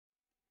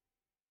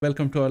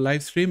Welcome to our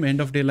live stream,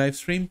 end of day live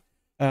stream.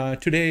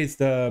 Today is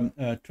the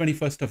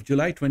 21st of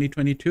July,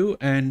 2022.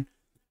 And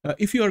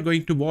if you are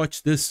going to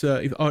watch this,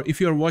 or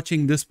if you are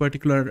watching this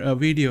particular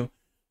video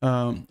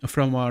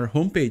from our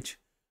homepage,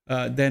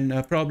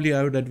 then probably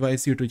I would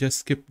advise you to just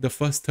skip the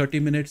first 30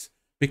 minutes,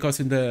 because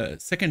in the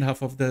second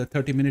half of the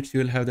 30 minutes, you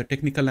will have the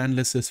technical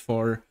analysis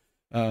for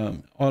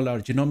all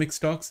our genomic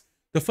stocks.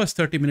 The first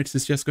 30 minutes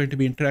is just going to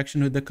be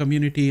interaction with the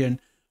community and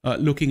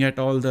looking at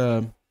all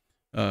the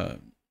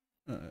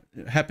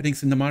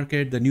happenings in the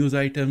market, the news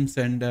items,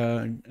 and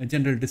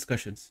general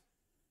discussions.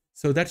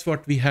 So that's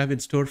what we have in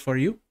store for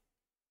you.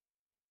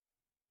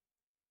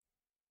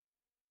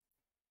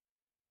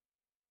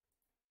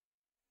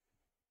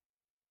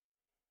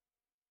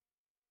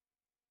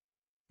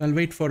 I'll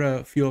wait for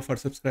a few of our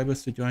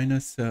subscribers to join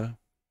us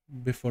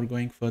before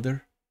going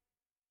further.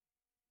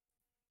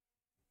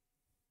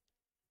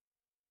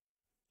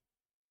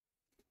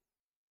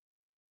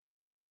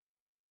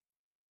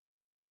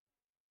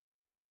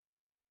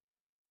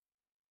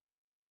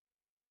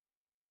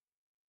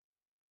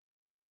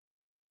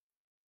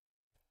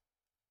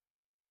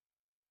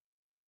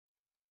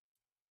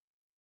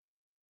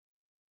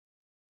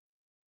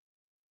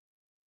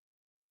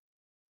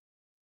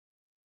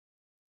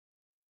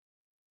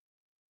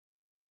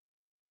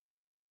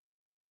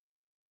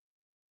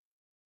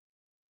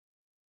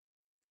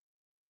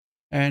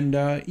 And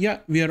yeah,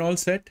 we are all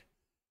set.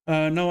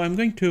 Now I'm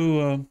going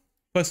to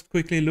first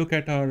quickly look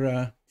at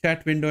our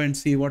chat window and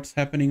see what's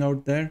happening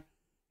out there.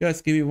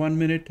 Just give me 1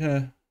 minute.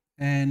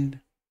 And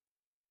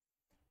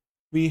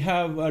we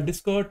have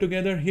Discord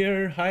together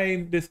here. Hi,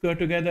 Discord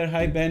together.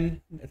 Hi,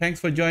 Ben. Thanks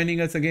for joining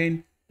us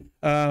again.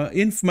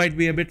 Inf might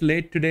be a bit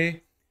late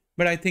today,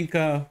 but I think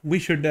we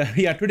should,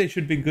 yeah, today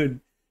should be good.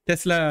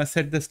 Tesla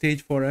set the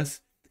stage for us.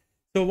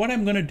 So what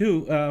I'm going to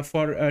do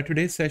for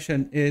today's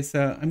session is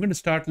I'm going to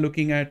start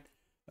looking at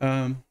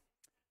the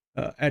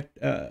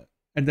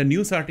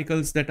news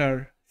articles that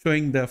are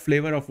showing the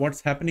flavor of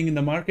what's happening in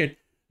the market.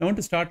 I want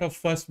to start off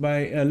first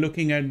by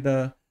looking at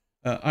the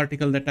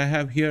article that I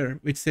have here,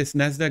 which says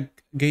Nasdaq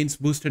gains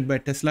boosted by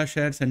Tesla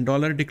shares and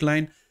dollar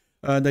decline.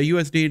 The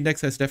USD index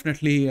has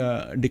definitely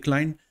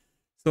declined.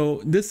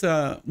 So this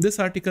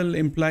article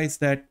implies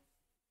that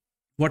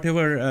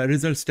whatever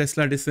results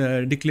Tesla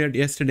declared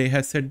yesterday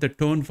has set the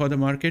tone for the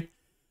market,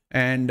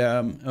 and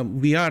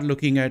we are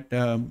looking at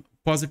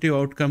positive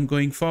outcome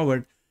going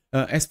forward,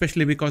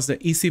 especially because the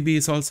ECB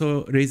is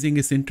also raising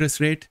its interest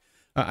rate.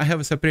 I have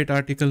a separate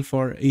article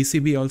for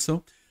ECB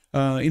also.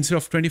 Instead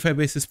of 25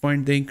 basis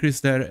point, they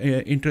increased their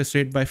interest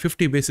rate by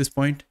 50 basis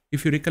point.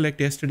 If you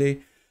recollect yesterday,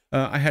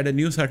 I had a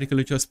news article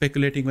which was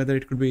speculating whether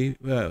it could be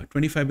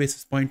 25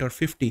 basis point or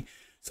 50.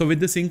 So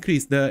with this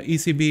increase, the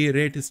ECB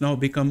rate is now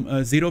become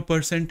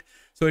 0%.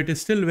 So it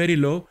is still very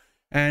low,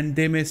 and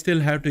they may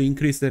still have to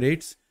increase the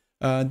rates.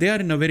 They are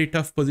in a very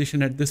tough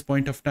position at this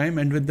point of time.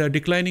 And with the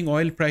declining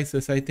oil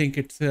prices, I think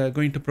it's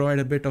going to provide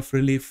a bit of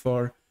relief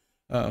for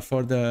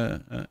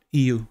the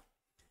EU.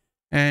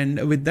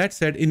 And with that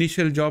said,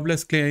 initial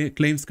jobless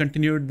claims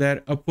continued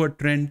their upward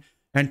trend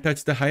and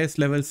touched the highest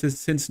levels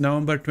since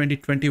November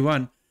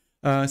 2021.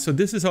 So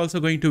this is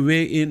also going to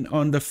weigh in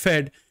on the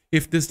Fed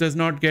if this does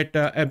not get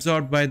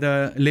absorbed by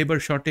the labor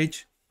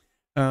shortage.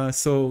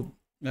 So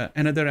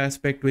another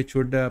aspect which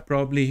would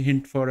probably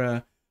hint for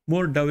a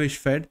more dovish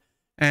Fed,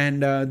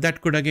 and that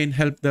could again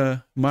help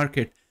the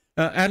market.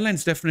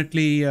 Airlines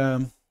definitely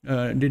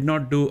did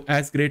not do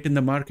as great in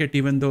the market,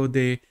 even though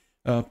they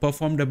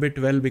performed a bit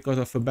well because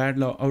of a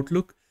bad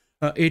outlook.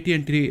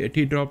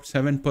 AT&T dropped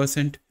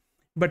 7%,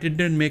 but it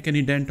didn't make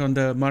any dent on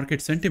the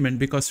market sentiment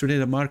because today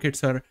the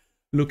markets are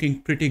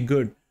looking pretty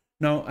good.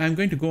 Now I'm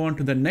going to go on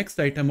to the next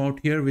item out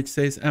here, which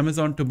says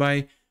Amazon to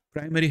buy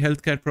primary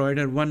healthcare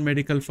provider One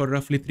Medical for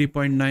roughly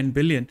 3.9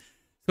 billion.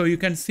 So you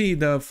can see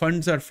the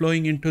funds are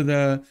flowing into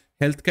the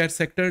healthcare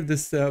sector.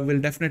 This will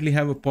definitely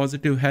have a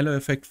positive halo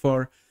effect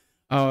for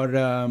our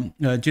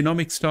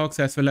genomic stocks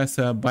as well as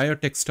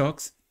biotech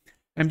stocks.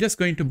 I'm just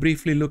going to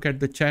briefly look at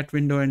the chat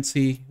window and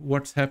see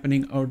what's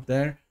happening out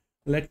there.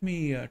 Let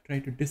me try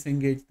to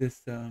disengage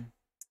this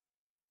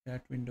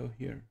chat window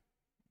here.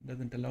 It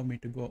doesn't allow me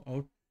to go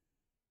out.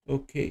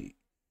 Okay,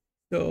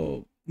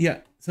 so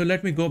yeah, so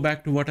let me go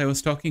back to what I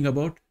was talking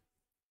about.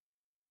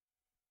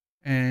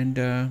 And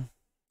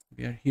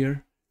we are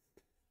here.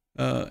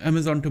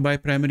 Amazon to buy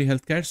primary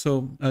healthcare.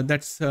 So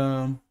that's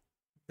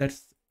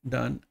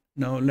done.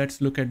 Now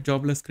let's look at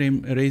jobless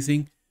claim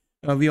raising.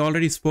 We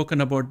already spoken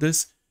about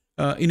this.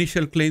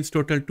 Initial claims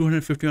total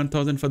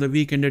 251,000 for the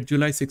week ended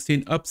July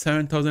 16, up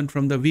 7,000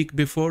 from the week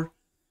before,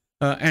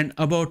 and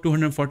about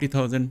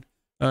 240,000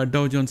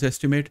 Dow Jones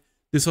estimate.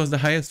 This was the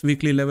highest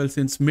weekly level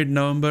since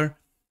mid-November,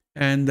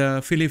 and the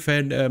Philly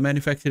Fed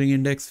manufacturing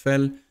index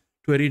fell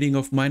to a reading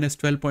of minus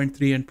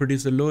 12.3 and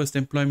produced the lowest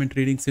employment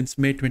reading since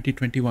May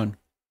 2021.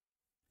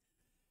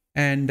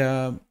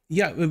 And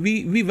yeah,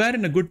 we were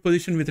in a good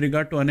position with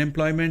regard to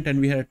unemployment,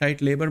 and we had a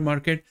tight labor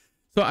market.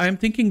 So I'm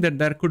thinking that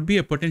there could be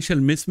a potential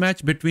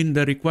mismatch between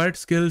the required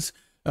skills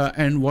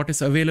and what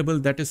is available.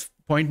 That is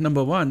point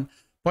number one.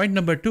 Point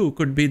number two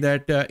could be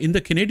that in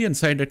the Canadian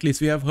side, at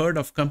least, we have heard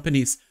of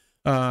companies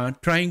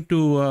trying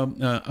to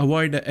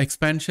avoid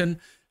expansion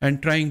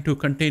and trying to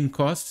contain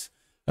costs.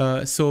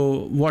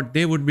 So what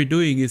they would be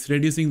doing is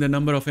reducing the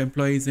number of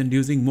employees and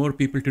using more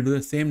people to do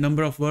the same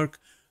number of work,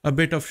 a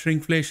bit of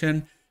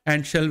shrinkflation,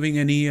 and shelving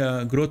any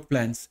growth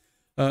plans.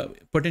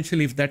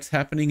 Potentially, if that's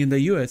happening in the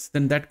US,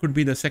 then that could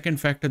be the second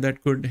factor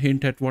that could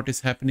hint at what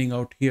is happening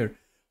out here.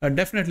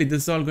 Definitely,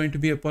 this is all going to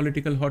be a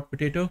political hot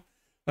potato.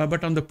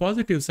 But on the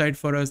positive side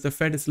for us, the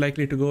Fed is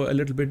likely to go a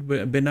little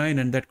bit benign,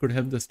 and that could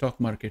help the stock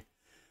market.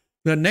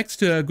 The next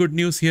good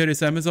news here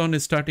is Amazon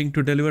is starting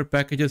to deliver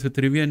packages with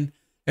Rivian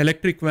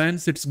electric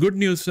vans. It's good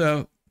news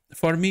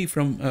for me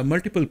from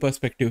multiple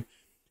perspectives.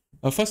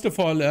 First of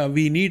all,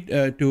 we need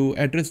to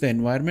address the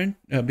environment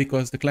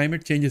because the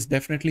climate change is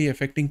definitely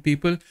affecting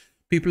people.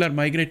 People are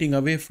migrating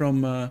away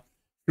from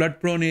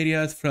flood-prone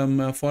areas,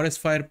 from forest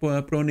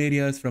fire-prone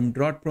areas, from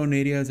drought-prone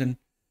areas, and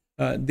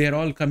they're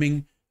all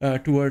coming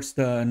towards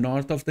the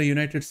north of the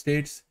United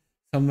States,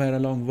 somewhere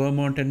along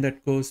Vermont and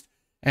that coast.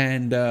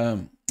 And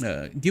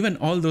given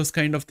all those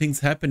kind of things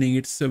happening,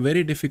 it's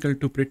very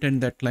difficult to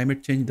pretend that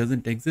climate change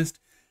doesn't exist.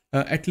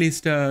 At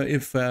least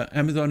if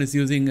Amazon is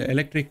using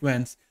electric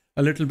vans,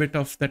 a little bit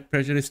of that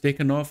pressure is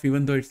taken off,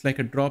 even though it's like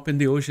a drop in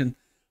the ocean,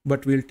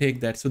 but we'll take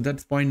that. So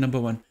that's point number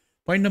one.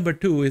 Point number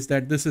two is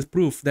that this is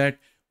proof that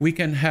we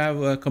can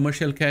have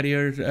commercial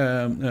carrier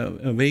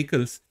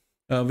vehicles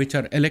which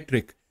are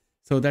electric.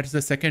 So that's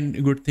the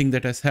second good thing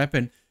that has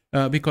happened.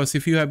 Because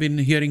if you have been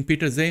hearing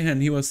Peter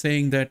Zahan, he was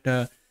saying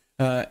that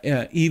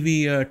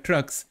EV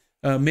trucks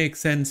make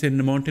sense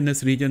in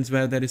mountainous regions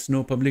where there is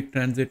no public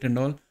transit and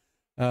all.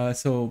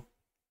 So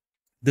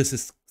this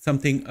is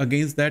something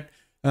against that.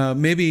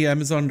 Maybe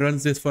Amazon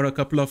runs this for a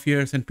couple of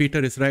years and Peter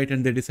is right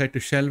and they decide to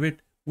shelve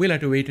it. We'll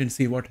have to wait and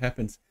see what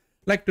happens.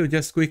 I'd like to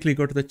just quickly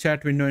go to the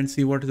chat window and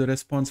see what is the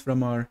response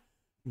from our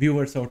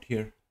viewers out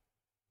here.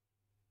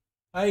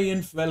 Hi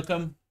Inf,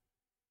 welcome.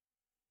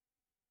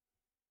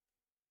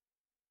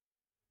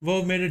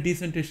 Verve made a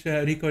decent-ish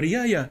recovery.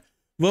 Yeah.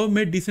 Verve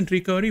made decent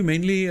recovery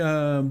mainly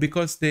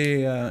because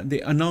they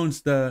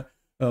announced the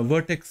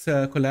Vertex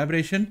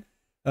collaboration.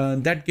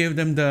 That gave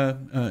them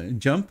the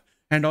jump.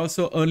 And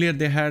also earlier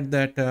they had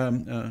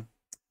that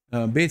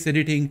base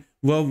editing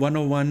Verve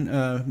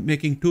 101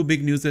 making two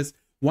big newses.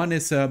 One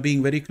is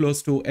being very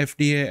close to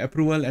FDA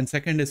approval, and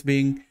second is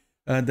being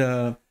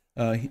the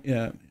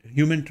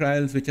human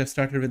trials which have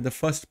started with the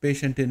first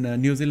patient in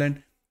New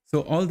Zealand.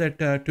 So all that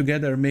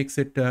together makes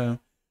it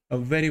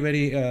very,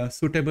 very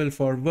suitable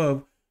for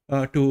Verve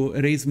to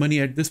raise money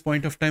at this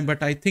point of time.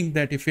 But I think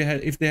that if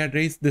they had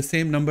raised the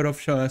same number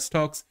of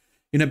stocks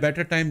in a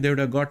better time, they would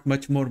have got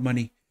much more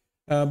money.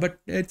 But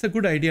it's a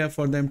good idea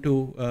for them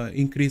to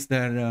increase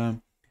their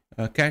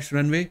cash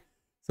runway.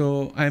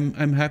 So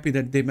I'm happy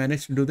that they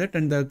managed to do that.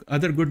 And the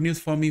other good news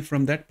for me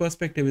from that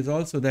perspective is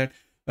also that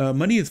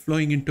money is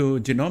flowing into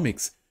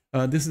genomics.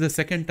 This is the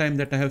second time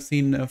that I have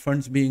seen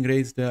funds being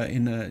raised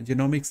in the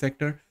genomics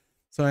sector.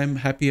 So I'm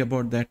happy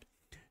about that.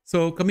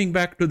 So coming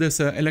back to this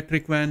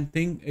electric van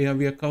thing,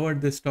 we have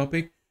covered this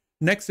topic.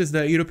 Next is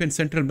the European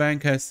Central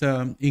Bank has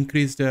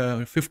increased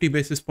 50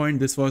 basis points.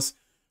 This was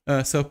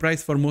a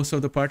surprise for most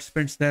of the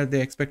participants there.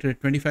 They expected a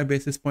 25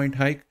 basis point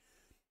hike.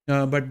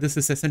 But this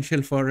is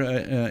essential for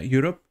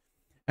Europe.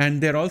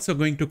 And they're also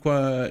going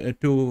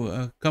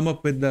to come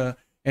up with the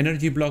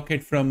energy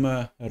blockade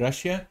from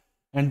Russia.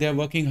 And they're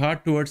working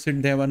hard towards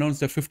it. They have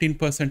announced a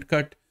 15%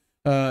 cut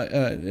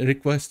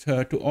request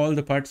to all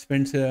the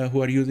participants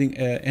who are using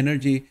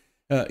energy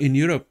in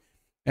Europe.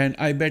 And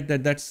I bet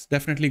that that's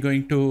definitely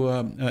going to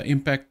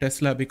impact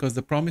Tesla, because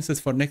the promises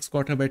for next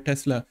quarter by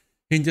Tesla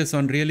hinges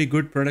on really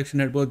good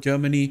production at both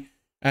Germany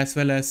as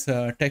well as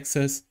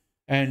Texas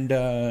and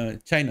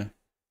China.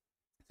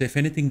 So if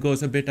anything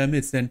goes a bit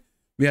amiss, then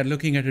we are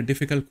looking at a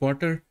difficult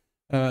quarter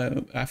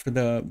after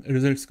the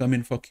results come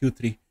in for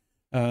Q3.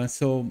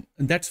 So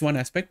that's one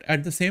aspect.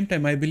 At the same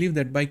time, I believe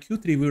that by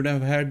Q3, we would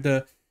have had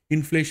the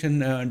inflation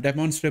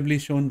demonstrably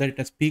shown that it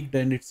has peaked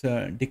and it's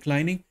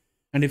declining.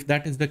 And if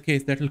that is the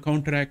case, that will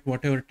counteract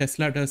whatever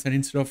Tesla does. And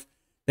instead of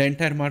the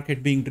entire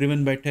market being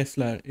driven by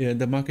Tesla,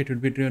 the market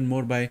would be driven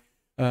more by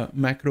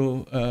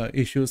macro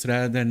issues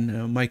rather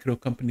than micro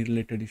company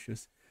related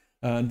issues.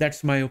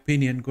 That's my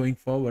opinion going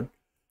forward.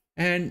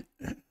 And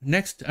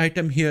next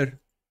item here,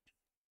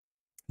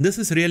 this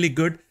is really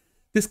good.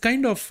 This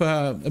kind of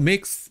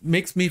makes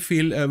me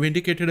feel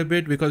vindicated a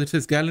bit, because it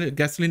says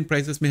gasoline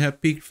prices may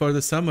have peaked for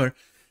the summer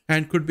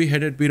and could be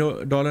headed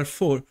below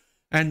 $4.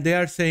 And they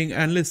are saying,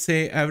 analysts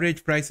say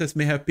average prices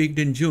may have peaked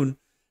in June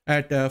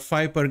at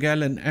 $5 per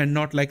gallon and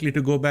not likely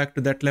to go back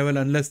to that level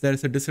unless there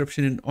is a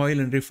disruption in oil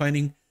and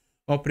refining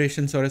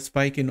operations or a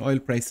spike in oil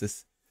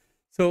prices.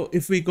 So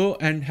if we go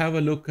and have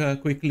a look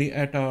quickly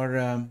at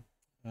our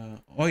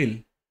oil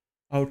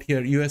out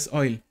here, US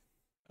oil.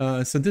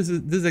 So this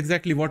is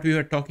exactly what we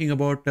were talking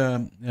about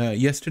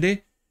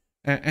yesterday,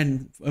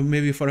 and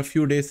maybe for a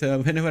few days.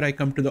 Whenever I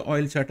come to the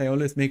oil chart, I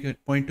always make a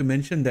point to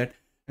mention that.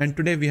 And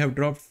today we have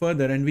dropped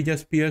further, and we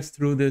just pierced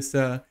through this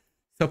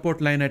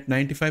support line at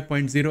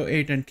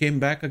 95.08 and came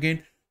back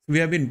again. We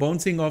have been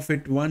bouncing off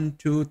it 1,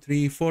 2,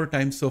 3, 4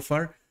 times so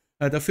far.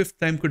 The fifth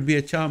time could be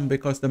a charm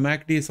because the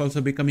MACD is also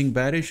becoming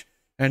bearish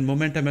and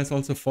momentum has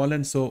also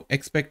fallen. So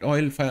expect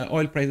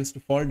oil prices to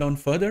fall down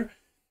further,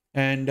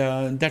 and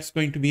that's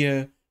going to be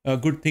a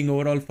good thing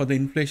overall for the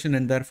inflation,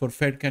 and therefore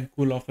Fed can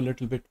cool off a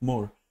little bit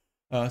more.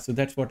 So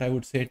that's what I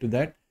would say to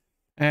that.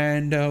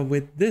 And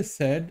with this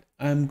said,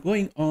 I'm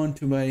going on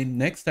to my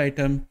next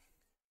item,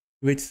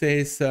 which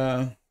says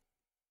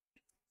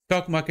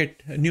stock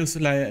market news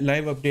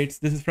live updates.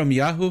 This is from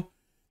Yahoo.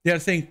 They are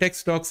saying tech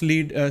stocks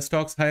lead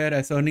stocks higher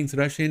as earnings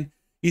rush in.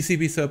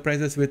 ECB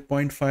surprises with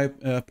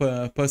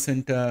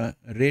 0.5%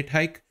 rate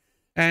hike.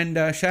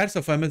 And shares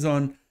of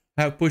Amazon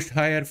have pushed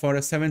higher for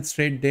a seventh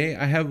straight day.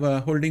 I have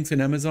holdings in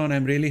Amazon.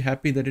 I'm really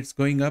happy that it's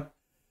going up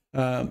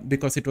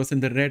because it was in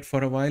the red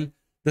for a while.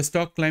 The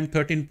stock climbed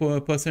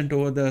 13%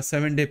 over the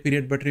 7-day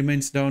period, but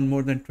remains down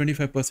more than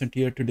 25%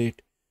 year to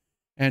date.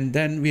 And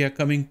then we are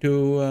coming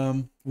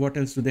to what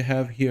else do they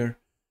have here?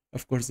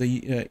 Of course,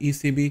 the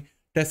ECB.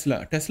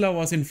 Tesla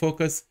was in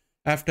focus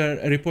after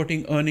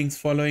reporting earnings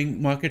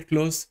following market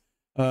close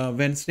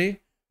Wednesday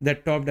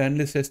that topped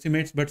analyst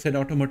estimates, but said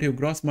automotive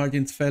gross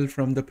margins fell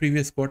from the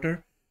previous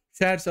quarter.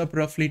 Shares up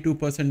roughly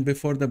 2%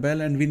 before the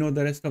bell, and we know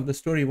the rest of the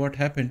story, what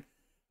happened.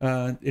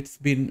 It's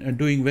been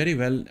doing very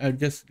well. I'll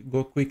just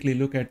go quickly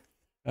look at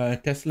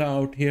Tesla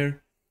out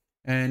here.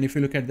 And if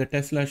you look at the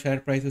Tesla share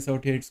prices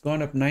out here, it's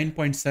gone up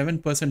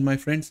 9.7%, my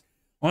friends,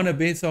 on a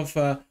base of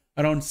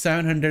around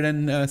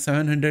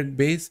 700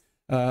 base.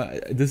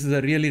 This is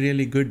a really,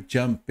 really good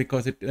jump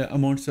because it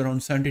amounts to around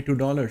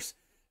 $72.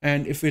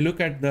 And if we look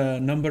at the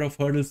number of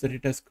hurdles that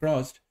it has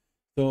crossed,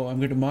 so I'm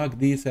going to mark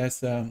these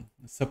as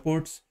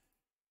supports.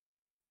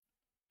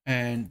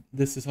 And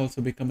this has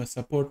also become a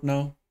support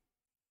now.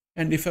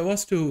 And if I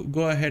was to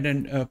go ahead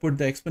and put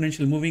the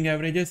exponential moving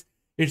averages,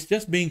 it's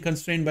just being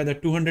constrained by the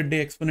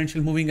 200-day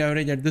exponential moving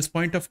average at this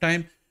point of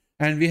time.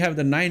 And we have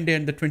the 9-day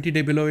and the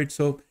 20-day below it.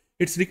 So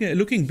it's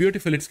looking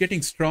beautiful. It's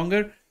getting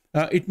stronger.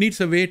 It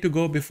needs a way to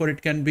go before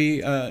it can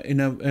be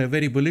in a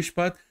very bullish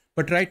path.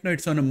 But right now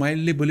it's on a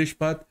mildly bullish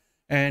path,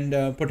 and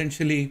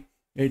potentially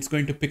it's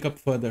going to pick up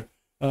further.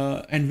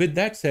 And with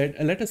that said,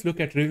 let us look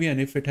at Rivian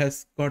if it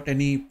has got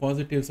any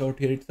positives out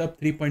here. It's up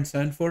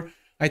 3.74.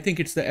 I think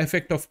it's the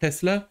effect of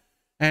Tesla,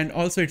 and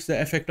also it's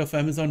the effect of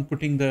Amazon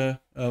putting the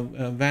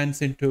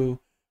vans into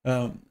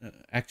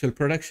actual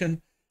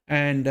production,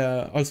 and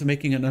also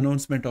making an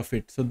announcement of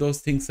it. So those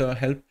things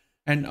help.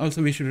 And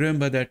also we should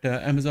remember that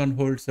Amazon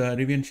holds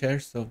Rivian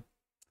shares, so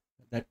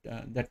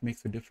that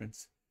makes a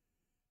difference.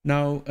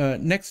 Now,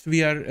 next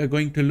we are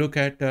going to look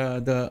at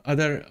the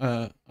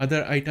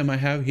other item I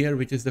have here,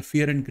 which is the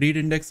fear and greed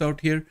index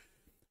out here.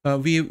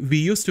 We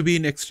used to be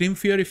in extreme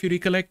fear, if you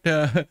recollect,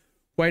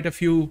 quite a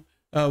few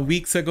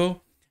weeks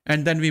ago,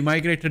 and then we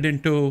migrated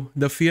into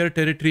the fear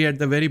territory at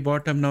the very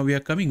bottom. Now we are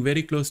coming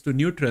very close to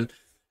neutral.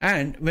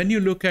 And when you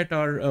look at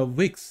our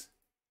wicks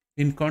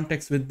in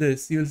context with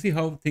this, you'll see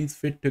how things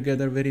fit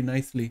together very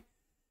nicely.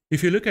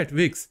 If you look at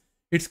wicks,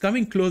 it's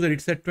coming closer.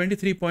 It's at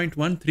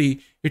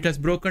 23.13. It has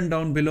broken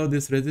down below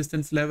this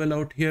resistance level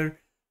out here,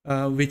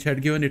 which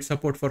had given it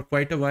support for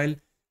quite a while.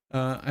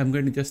 I'm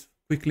going to just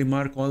quickly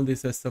mark all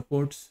this as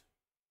supports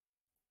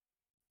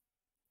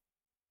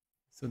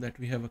so that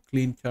we have a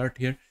clean chart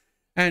here.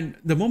 And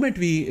the moment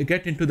we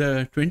get into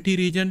the 20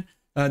 region,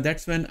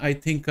 that's when I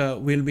think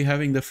we'll be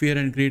having the fear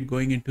and greed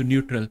going into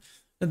neutral.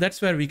 So that's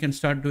where we can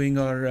start doing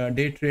our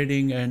day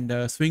trading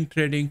and swing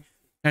trading.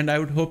 And I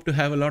would hope to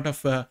have a lot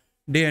of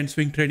day and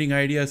swing trading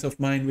ideas of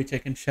mine, which I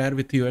can share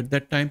with you at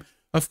that time.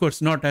 Of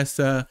course, not as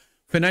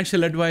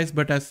financial advice,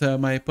 but as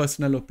my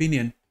personal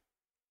opinion.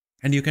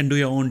 And you can do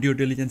your own due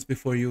diligence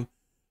before you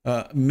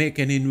make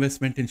any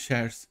investment in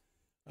shares.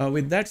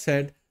 With that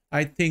said,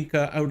 I think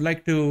I would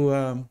like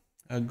to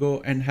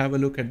go and have a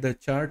look at the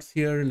charts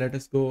here. Let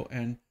us go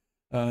and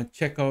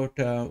check out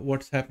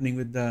what's happening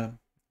with the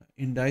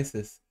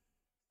indices.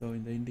 So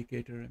in the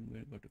indicator, I'm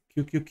going to go to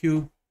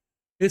QQQ.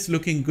 It's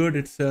looking good.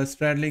 It's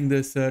straddling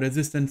this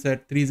resistance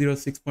at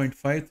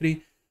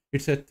 306.53.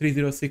 It's at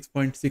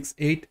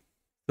 306.68.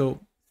 So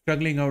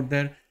struggling out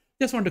there.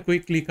 Just want to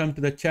quickly come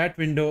to the chat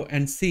window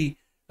and see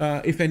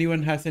if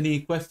anyone has any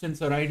questions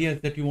or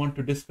ideas that you want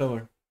to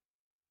discover.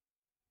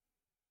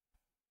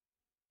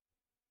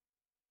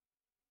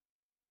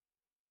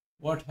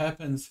 What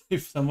happens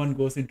if someone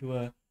goes into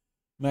a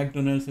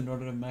McDonald's and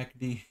order a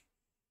MacD?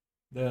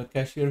 The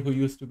cashier who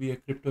used to be a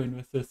crypto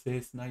investor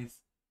says, nice,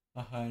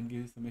 aha, and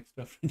gives some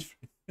extra French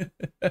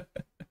fries.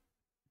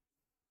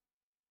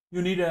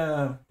 You need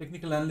a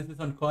technical analysis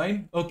on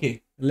coin?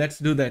 Okay, let's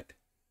do that.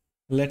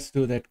 Let's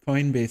do that.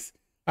 Coinbase.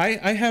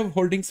 I have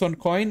holdings on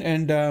coin,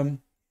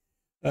 and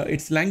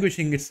it's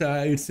languishing. It's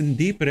in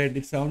deep red.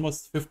 It's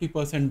almost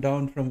 50%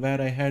 down from where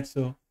I had.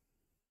 So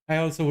I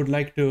also would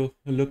like to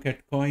look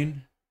at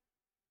coin.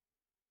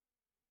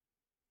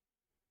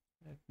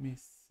 Let me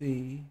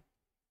see.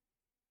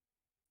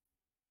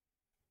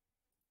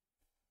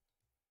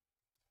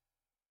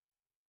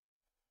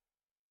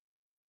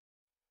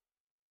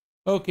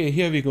 Okay,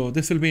 here we go.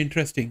 This will be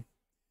interesting.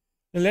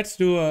 Now let's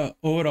do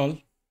overall.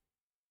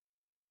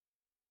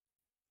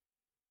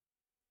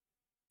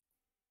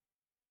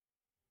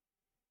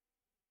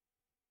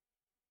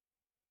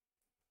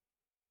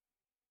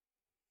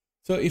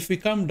 So if we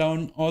come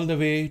down all the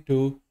way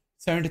to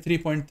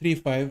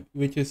 73.35,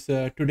 which is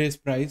today's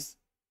price,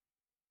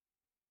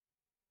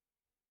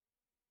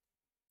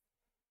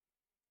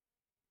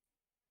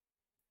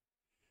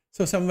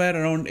 so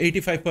somewhere around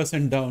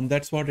 85% down,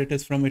 that's what it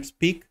is from its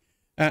peak.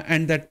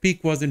 And that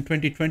peak was in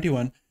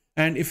 2021.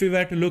 And if we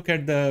were to look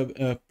at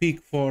the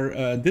peak for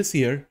this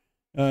year,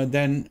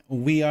 then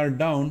we are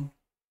down.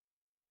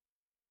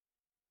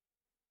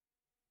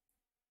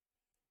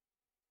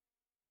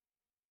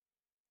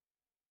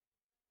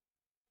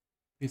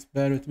 Please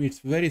bear with me, it's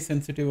very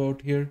sensitive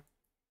out here.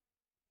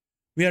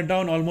 We are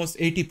down almost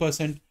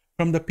 80%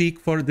 from the peak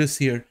for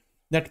this year.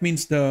 That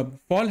means the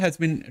fall has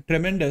been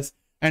tremendous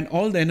and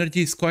all the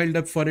energy is coiled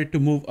up for it to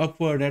move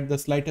upward at the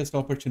slightest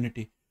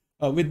opportunity.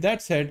 With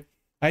that said,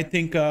 I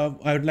think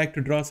I would like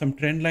to draw some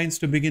trend lines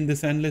to begin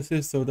this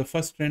analysis. So the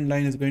first trend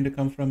line is going to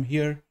come from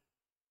here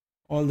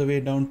all the way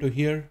down to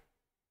here.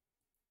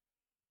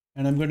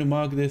 And I'm going to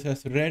mark this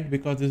as red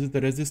because this is the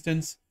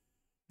resistance.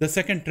 The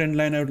second trend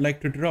line I would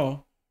like to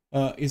draw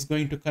is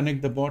going to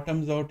connect the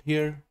bottoms out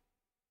here.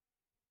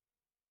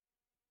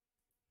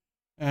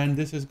 And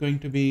this is going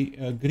to be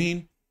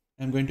green.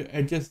 I'm going to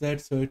adjust that.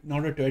 So in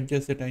order to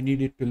adjust it, I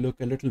need it to look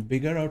a little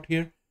bigger out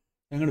here.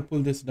 I'm going to pull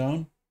this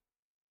down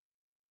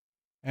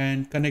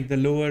and connect the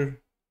lower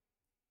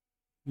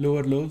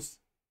lows.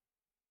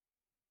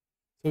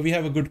 So we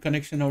have a good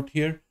connection out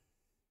here.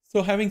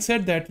 So having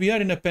said that, we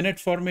are in a pennant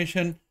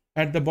formation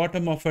at the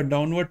bottom of a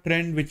downward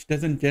trend, which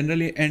doesn't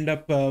generally end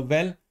up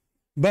well,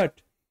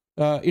 but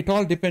it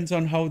all depends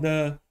on how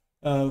the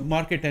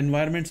market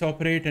environments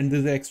operate, and this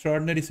is an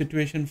extraordinary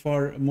situation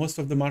for most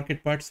of the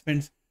market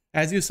participants.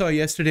 As you saw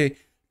yesterday,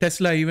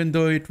 Tesla, even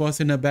though it was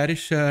in a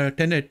bearish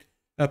pennant,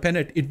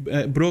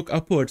 it broke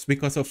upwards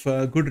because of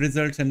good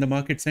results and the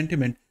market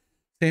sentiment.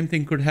 Same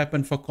thing could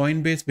happen for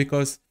Coinbase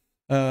because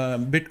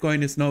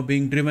Bitcoin is now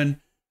being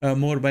driven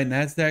more by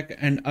Nasdaq,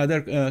 and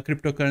other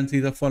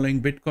cryptocurrencies are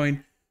following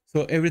Bitcoin.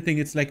 So everything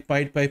is like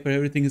Pied Piper,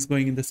 everything is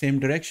going in the same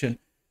direction.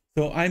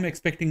 So I'm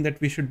expecting that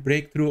we should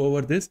break through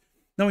over this.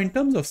 Now, in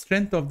terms of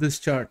strength of this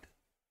chart,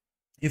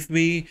 if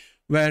we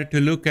were to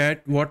look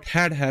at what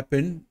had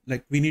happened,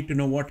 like we need to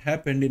know what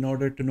happened in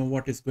order to know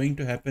what is going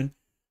to happen.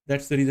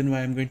 That's the reason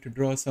why I'm going to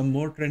draw some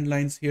more trend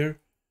lines here.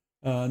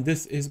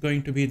 This is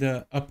going to be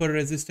the upper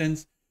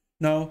resistance.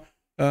 Now,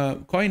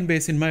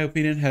 Coinbase, in my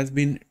opinion, has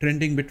been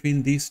trending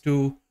between these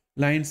two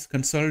lines,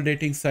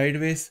 consolidating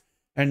sideways,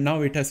 and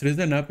now it has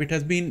risen up. It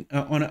has been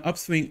on an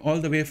upswing all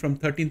the way from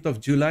 13th of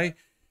July.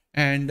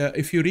 And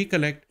if you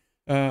recollect,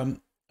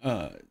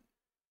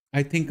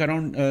 I think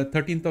around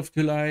 13th of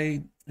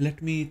July,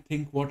 let me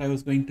think what I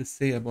was going to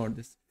say about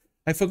this.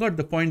 I forgot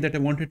the point that I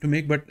wanted to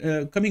make,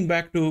 but coming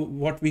back to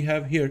what we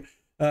have here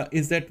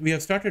is that we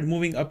have started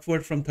moving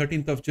upward from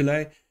 13th of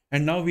July,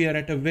 and now we are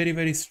at a very,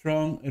 very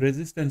strong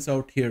resistance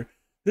out here.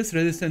 This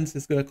resistance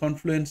is a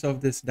confluence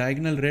of this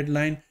diagonal red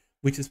line,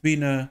 which has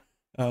been a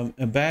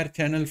bear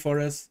channel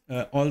for us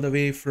all the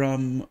way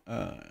from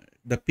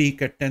the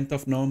peak at 10th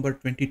of November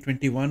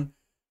 2021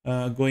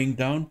 going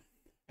down.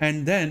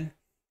 And then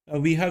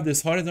we have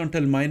this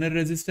horizontal minor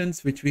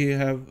resistance, which we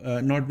have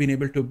not been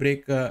able to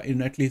break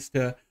in at least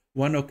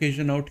one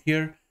occasion out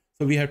here.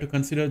 So we have to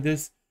consider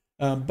this.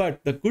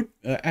 But the good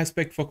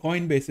aspect for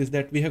Coinbase is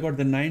that we have got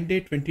the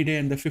 9-day, 20-day,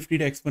 and the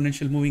 50-day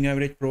exponential moving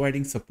average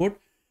providing support.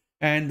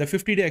 And the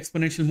 50-day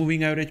exponential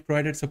moving average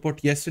provided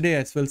support yesterday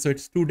as well. So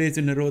it's 2 days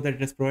in a row that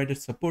it has provided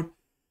support.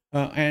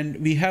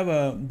 And we have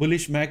a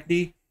bullish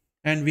MACD,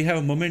 and we have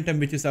a momentum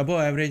which is above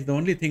average. The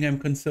only thing I'm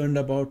concerned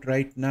about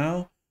right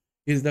now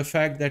is the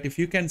fact that if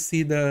you can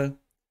see the,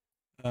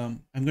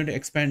 I'm going to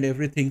expand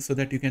everything so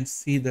that you can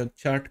see the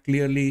chart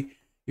clearly.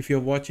 If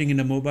you're watching in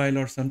a mobile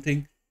or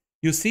something,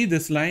 you see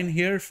this line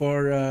here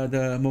for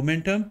the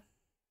momentum.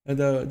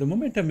 The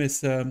momentum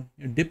is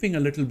dipping a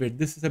little bit.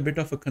 This is a bit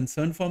of a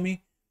concern for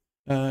me.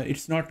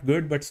 It's not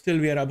good, but still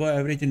we are above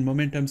average in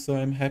momentum, so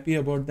I'm happy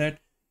about that.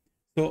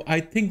 So I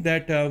think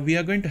that we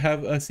are going to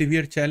have a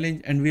severe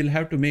challenge, and we'll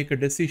have to make a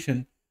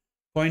decision.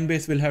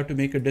 Coinbase will have to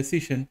make a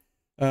decision.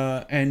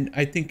 And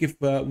I think if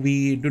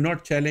we do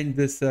not challenge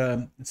this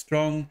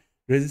strong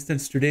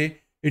resistance today,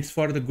 it's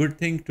for the good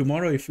thing.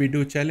 Tomorrow, if we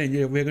do challenge,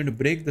 we're going to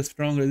break the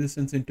strong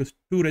resistance into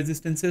two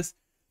resistances,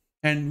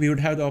 and we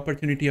would have the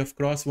opportunity of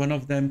cross one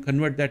of them,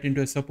 convert that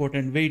into a support,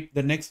 and wait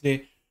the next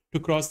day to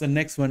cross the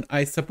next one.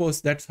 I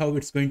suppose that's how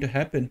it's going to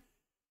happen.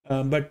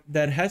 But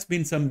there has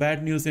been some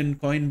bad news in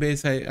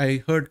Coinbase.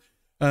 I heard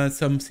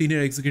some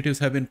senior executives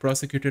have been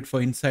prosecuted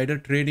for insider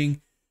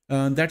trading.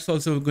 That's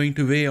also going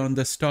to weigh on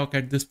the stock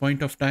at this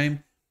point of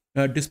time,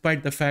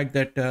 despite the fact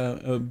that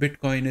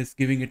Bitcoin is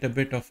giving it a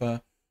bit of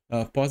a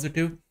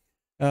positive.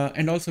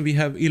 And also we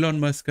have Elon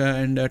Musk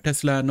and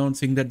Tesla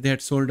announcing that they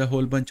had sold a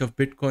whole bunch of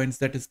Bitcoins.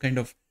 That is kind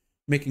of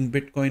making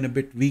Bitcoin a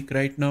bit weak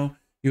right now,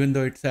 even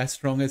though it's as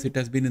strong as it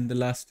has been in the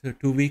last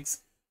 2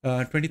 weeks.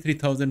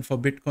 23,000 for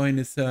Bitcoin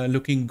is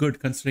looking good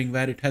considering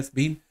where it has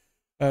been.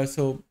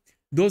 So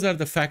those are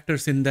the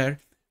factors in there.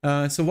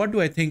 So what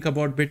do I think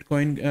about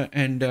Bitcoin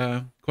and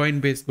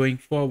Coinbase going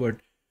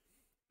forward?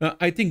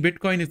 I think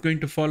Bitcoin is going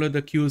to follow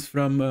the cues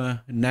from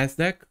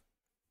NASDAQ.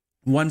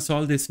 Once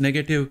all this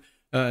negative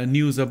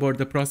news about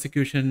the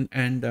prosecution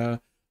and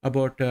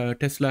about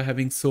Tesla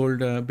having sold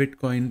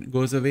Bitcoin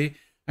goes away,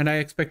 and I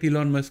expect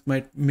Elon Musk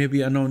might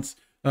maybe announce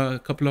a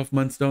couple of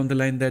months down the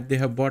line that they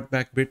have bought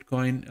back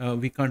Bitcoin.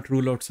 We can't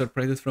rule out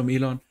surprises from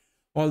Elon.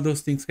 All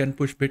those things can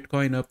push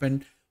Bitcoin up.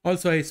 And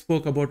also I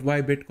spoke about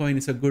why Bitcoin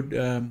is a good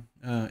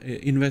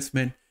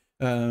investment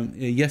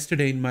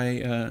yesterday in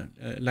my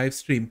live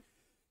stream.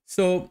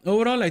 So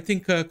overall, I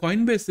think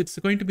Coinbase, it's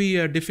going to be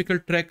a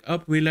difficult trek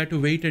up. We'll have to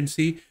wait and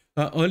see.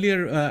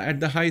 Earlier at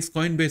the highs,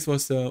 Coinbase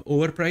was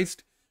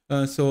overpriced.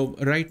 So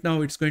right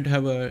now it's going to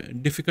have a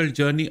difficult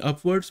journey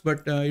upwards,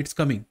 but it's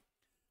coming.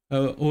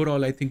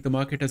 Overall, I think the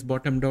market has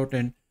bottomed out,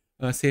 and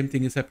same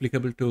thing is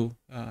applicable to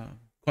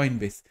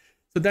Coinbase.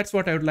 So that's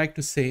what I would like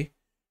to say.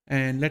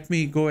 And let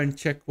me go and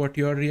check what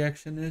your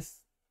reaction is.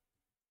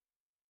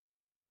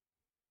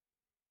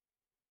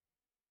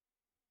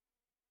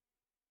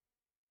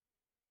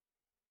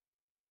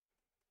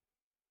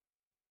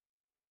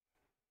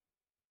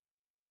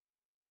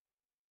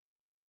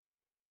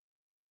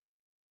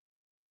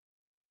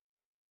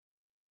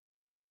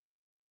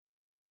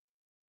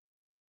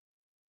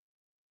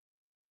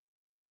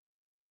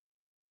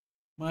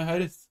 My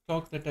highest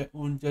stock that I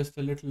own just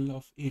a little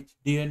of each: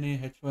 DNA,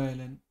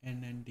 HYLN,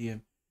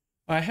 NNDM.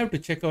 I have to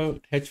check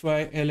out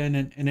HYLN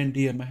and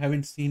NNDM. I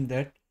haven't seen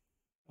that.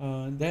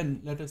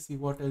 Then let us see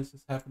what else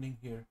is happening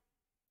here.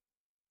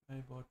 I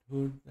bought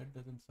Hood. That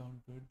doesn't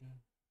sound good.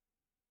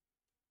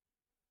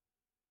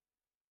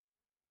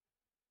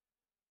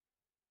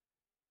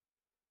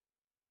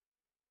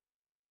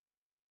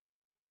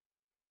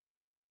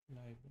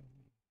 Library.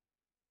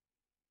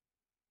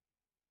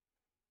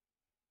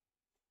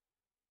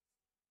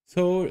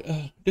 So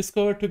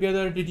Discover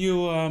Together, did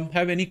you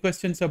have any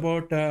questions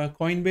about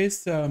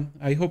Coinbase?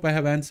 I hope I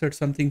have answered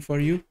something for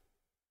you.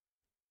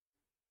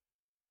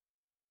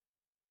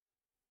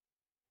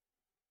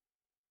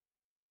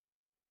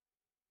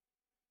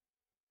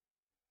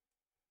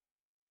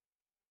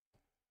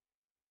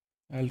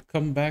 I'll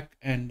come back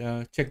and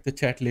check the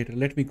chat later.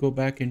 Let me go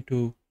back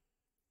into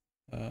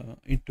our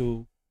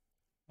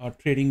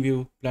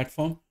TradingView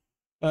platform.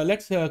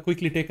 Let's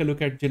quickly take a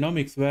look at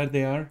Genomics, where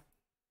they are.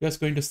 Just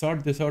going to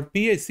sort this out.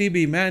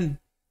 PACB, man,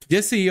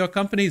 Jesse, your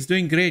company is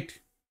doing great.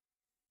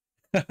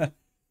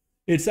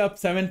 It's up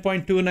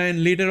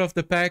 7.29, leader of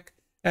the pack,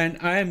 and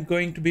I am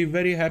going to be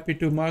very happy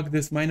to mark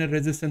this minor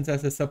resistance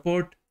as a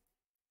support.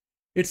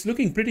 It's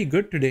looking pretty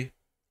good today,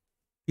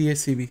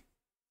 PACB.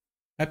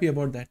 Happy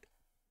about that.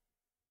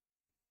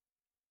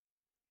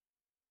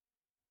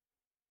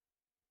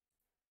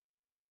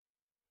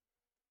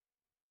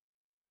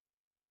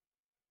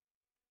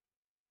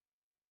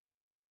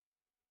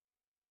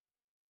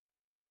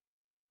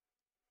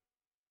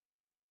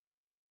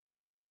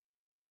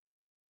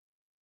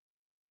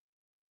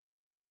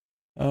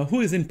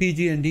 Who is in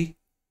PG&D?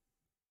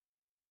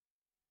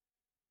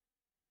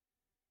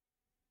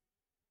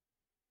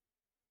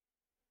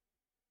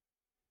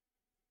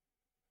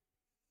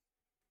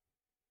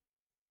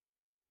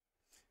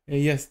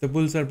 Yes, the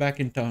Bulls are back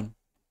in town.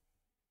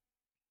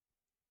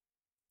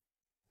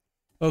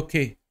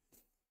 Okay,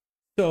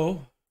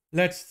 so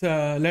let's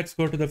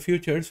go to the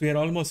futures. We are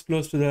almost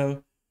close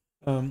to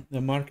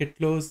the market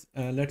close.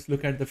 Let's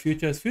look at the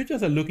futures.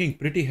 Futures are looking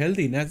pretty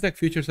healthy. Nasdaq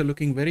futures are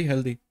looking very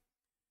healthy.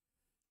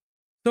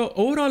 So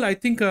overall, I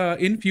think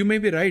you may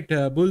be right.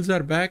 Bulls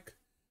are back.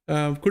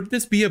 Could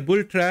this be a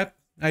bull trap?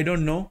 I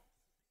don't know.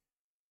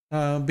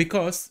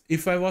 Because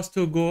if I was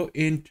to go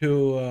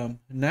into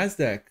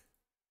Nasdaq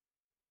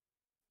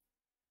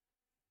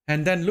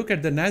and then look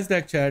at the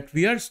Nasdaq chart,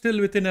 we are still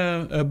within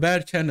a bear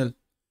channel.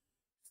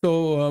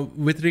 So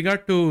with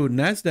regard to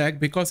Nasdaq,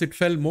 because it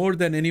fell more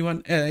than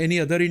any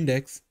other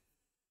index,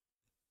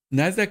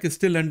 Nasdaq is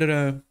still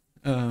under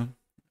a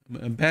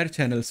bear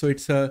channel. So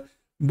it's a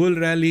bull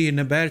rally in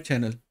a bear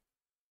channel.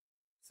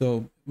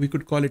 So we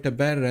could call it a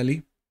bear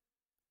rally.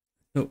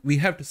 So we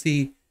have to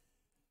see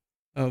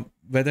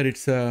whether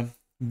it's a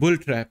bull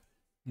trap.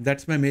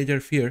 That's my major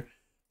fear.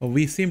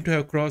 We seem to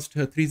have crossed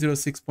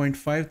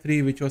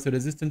 306.53, which was a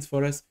resistance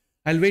for us.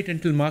 I'll wait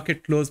until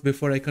market close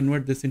before I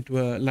convert this into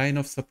a line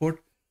of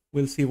support.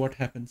 We'll see what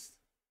happens.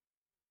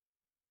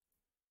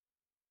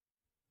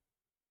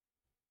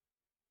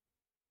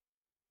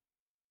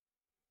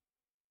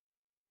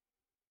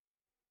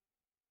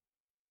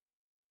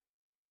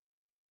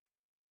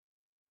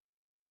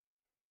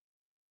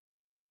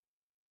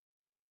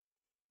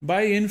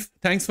 Bye, Inf.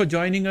 Thanks for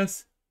joining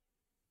us.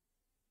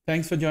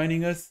 Thanks for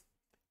joining us.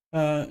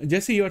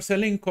 Jesse, you're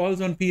selling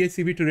calls on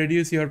PACB to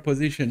reduce your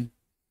position.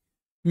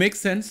 Makes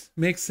sense.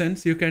 Makes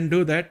sense. You can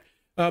do that.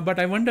 But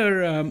I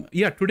wonder,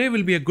 yeah, today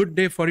will be a good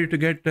day for you to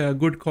get a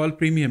good call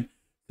premium.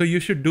 So you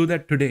should do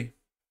that today.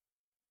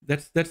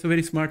 That's a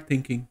very smart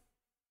thinking.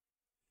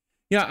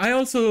 Yeah, I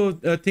also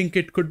think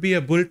it could be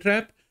a bull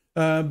trap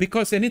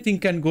because anything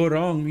can go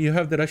wrong. You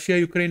have the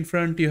Russia-Ukraine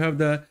front, you have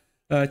the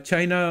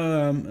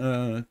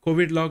China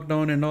COVID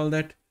lockdown and all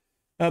that.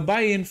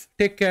 Buy in,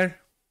 take care.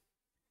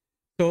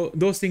 So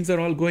those things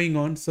are all going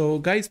on. So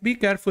guys, be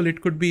careful.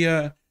 It could be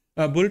a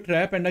bull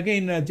trap. And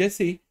again,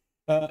 Jesse,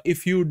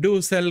 if you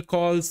do sell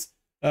calls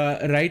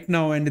right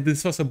now and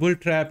this was a bull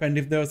trap and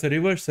if there was a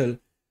reversal,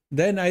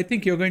 then I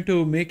think you're going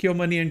to make your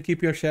money and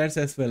keep your shares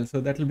as well.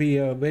 So that will be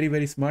a very,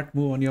 very smart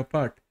move on your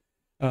part,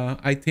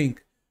 I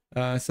think.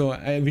 So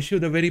I wish you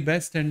the very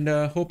best and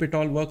hope it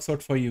all works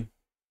out for you.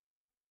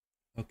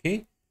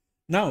 Okay.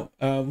 Now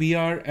we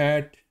are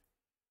at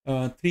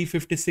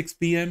 3:56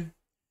 p.m.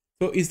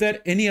 So is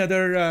there any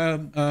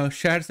other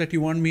shares that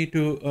you want me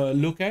to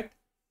look at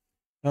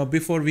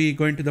before we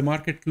go into the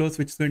market close,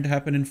 which is going to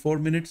happen in 4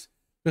 minutes?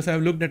 Because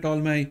I've looked at all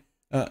my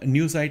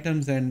news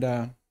items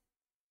and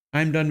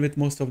I'm done with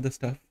most of the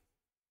stuff.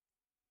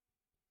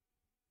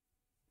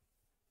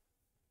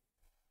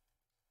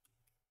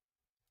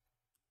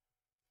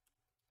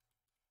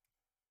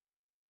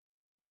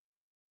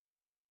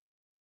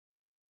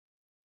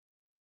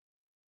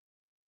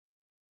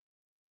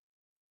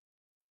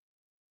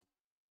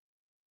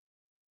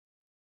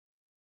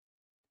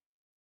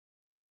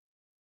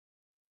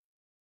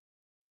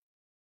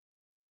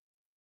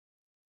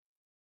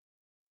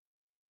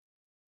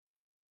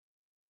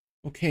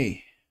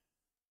 Okay.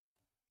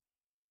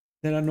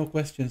 There are no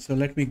questions. So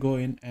let me go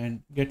in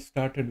and get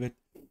started with.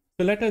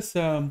 So let us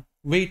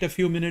wait a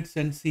few minutes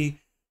and see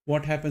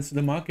what happens to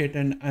the market.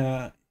 And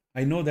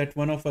I know that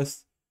one of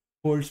us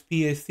holds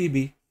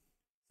PACB.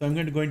 So I'm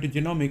going to go into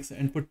Genomics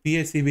and put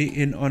PACB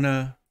in on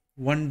a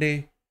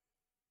 1-day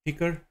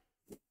ticker.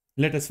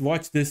 Let us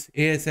watch this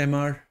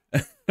ASMR.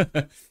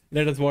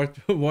 Let us watch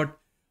what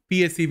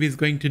PACB is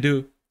going to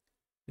do.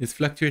 It's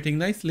fluctuating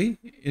nicely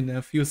in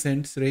a few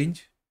cents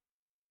range.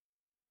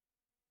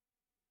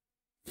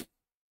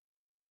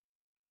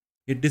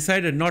 It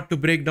decided not to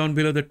break down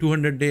below the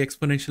 200-day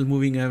exponential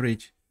moving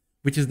average,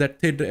 which is that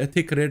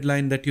thick red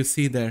line that you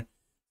see there.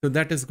 So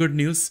that is good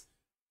news.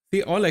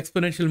 See, all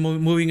exponential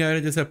moving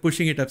averages are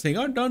pushing it up, saying,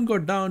 oh, don't go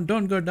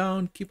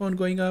down, keep on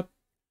going up.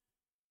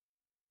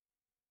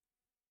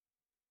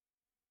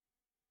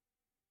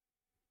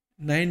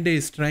 9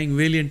 days trying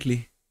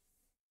valiantly.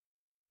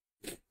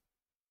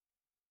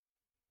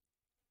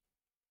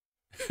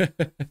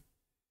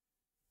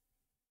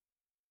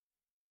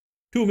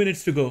 2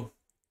 minutes to go.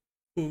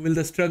 Will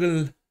the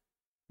struggle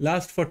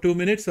last for 2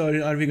 minutes,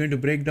 or are we going to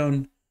break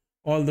down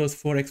all those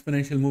 4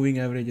 exponential moving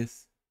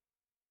averages?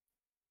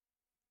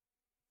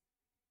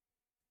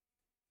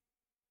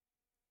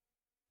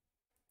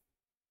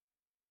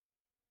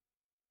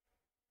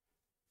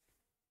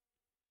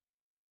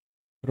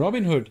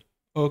 Robinhood.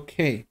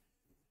 Okay.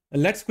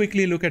 Let's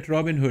quickly look at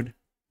Robinhood.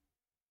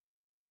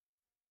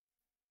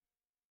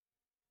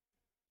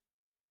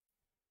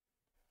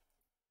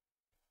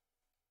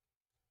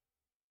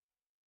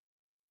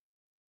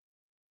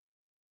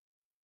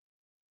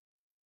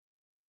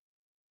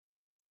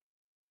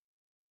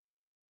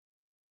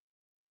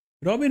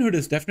 Robinhood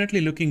is definitely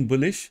looking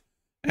bullish.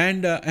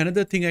 And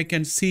another thing I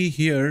can see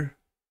here,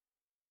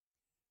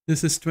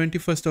 this is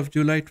 21st of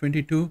July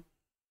 22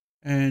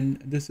 and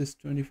this is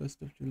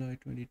 21st of July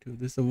 22.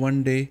 This is a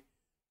 1-day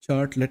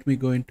chart. Let me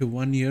go into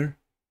 1 year.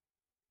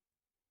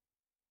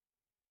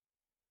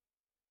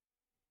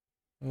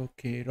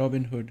 Okay,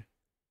 Robinhood.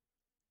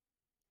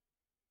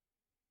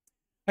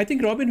 I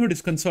think Robinhood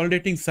is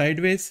consolidating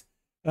sideways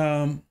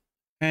and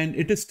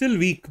it is still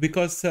weak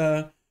because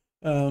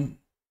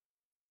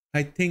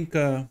I think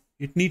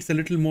it needs a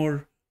little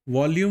more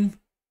volume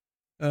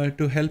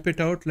to help it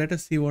out. Let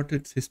us see what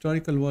its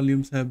historical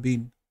volumes have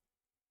been.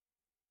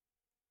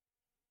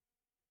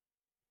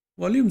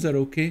 Volumes are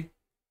okay.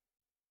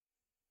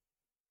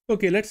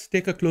 Okay, let's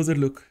take a closer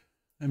look.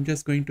 I'm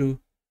just going to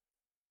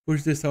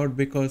push this out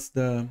because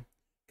the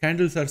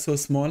candles are so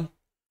small.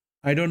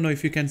 I don't know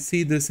if you can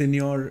see this in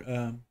your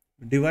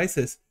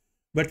devices,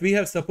 but we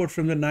have support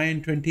from the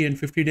 9, 20 and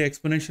 50-day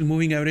exponential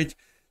moving average.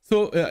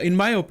 So in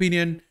my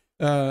opinion,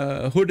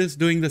 Hood is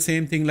doing the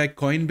same thing like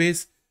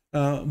Coinbase.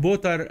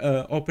 Both are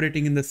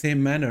operating in the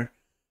same manner.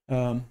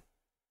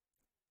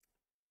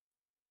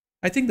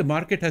 I think the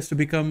market has to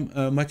become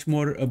much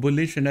more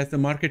bullish, and as the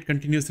market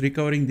continues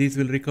recovering, these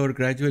will recover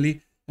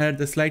gradually. At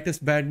the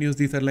slightest bad news,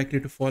 these are likely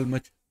to fall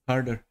much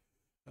harder.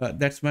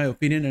 That's my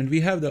opinion. And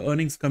we have the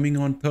earnings coming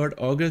on 3rd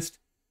August.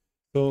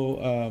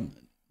 So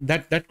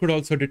that could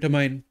also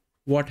determine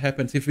what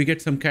happens. If we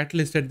get some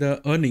catalyst at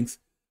the earnings,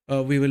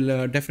 we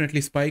will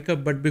definitely spike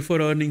up. But before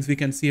earnings, we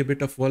can see a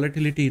bit of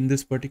volatility in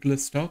this particular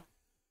stock.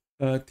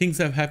 Things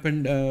have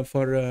happened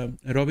for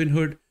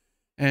Robinhood,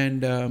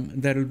 and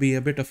there will be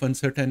a bit of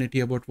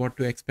uncertainty about what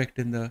to expect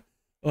in the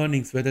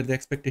earnings, whether the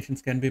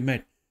expectations can be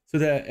met. So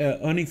the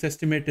earnings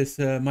estimate is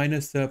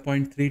minus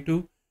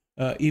 0.32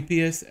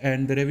 EPS,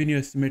 and the revenue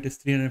estimate is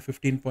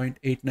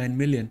 315.89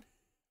 million.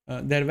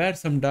 There were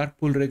some dark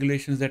pool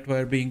regulations that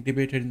were being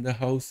debated in the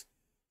House.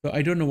 So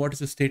I don't know what is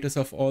the status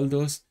of all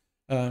those.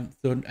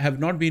 So I have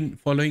not been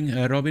following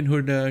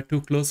Robinhood too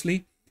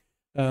closely,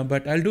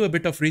 but I'll do a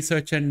bit of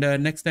research, and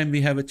next time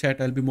we have a chat,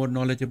 I'll be more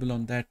knowledgeable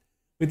on that.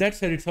 With that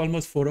said, it's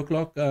almost 4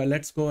 o'clock.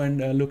 Let's go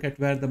and look at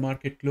where the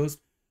market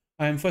closed.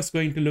 I'm first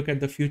going to look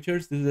at the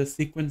futures. This is a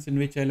sequence in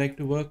which I like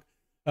to work.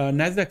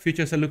 Nasdaq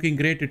futures are looking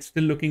great. It's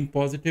still looking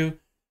positive,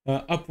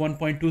 up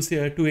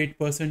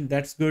 1.28%.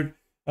 That's good.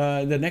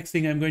 The next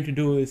thing I'm going to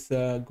do is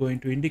go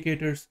into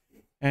indicators.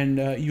 And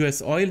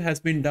US oil has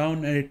been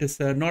down, and it has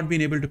not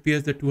been able to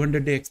pierce the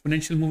 200-day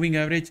exponential moving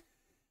average.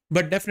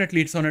 But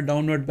definitely it's on a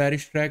downward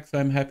bearish track, so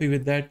I'm happy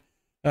with that.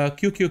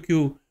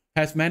 QQQ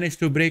has managed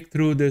to break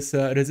through this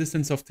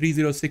resistance of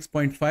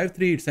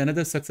 306.53. It's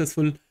another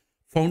successful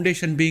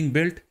foundation being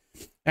built.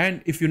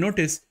 And if you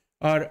notice,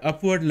 our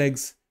upward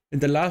legs in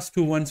the last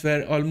two ones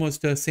were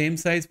almost the same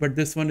size, but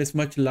this one is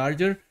much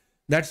larger.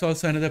 That's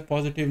also another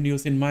positive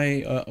news in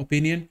my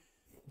opinion.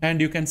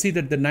 And you can see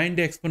that the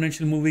 9-day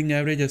exponential moving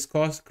average has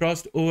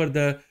crossed over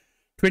the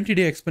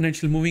 20-day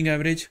exponential moving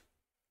average.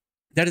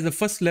 That is the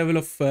first level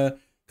of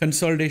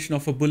consolidation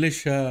of a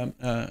bullish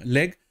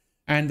leg.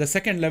 And the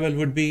second level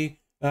would be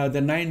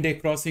the 9-day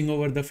crossing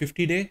over the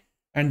 50-day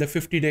and the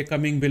 50-day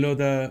coming below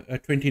the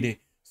 20-day.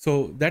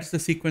 So that's the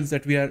sequence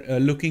that we are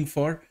looking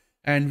for,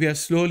 and we are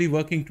slowly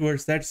working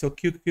towards that. So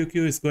QQQ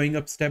is going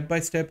up step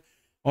by step.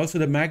 Also,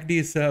 the MACD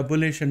is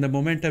bullish, and the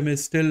momentum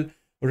is still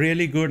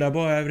really good,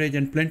 above average,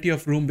 and plenty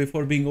of room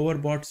before being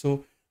overbought.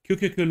 So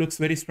QQQ looks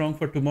very strong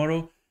for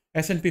tomorrow.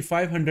 S&P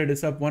 500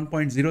 is up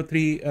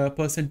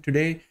 1.03%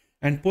 today,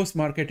 and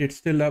post-market it's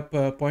still up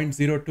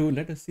 0.02.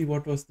 Let us see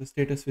what was the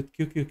status with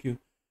QQQ.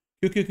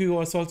 QQQ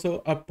was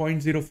also up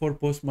 0.04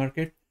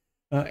 post-market.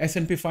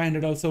 S&P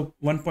 500 also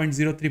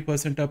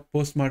 1.03% up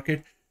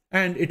post-market,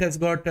 and it has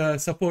got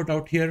support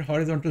out here,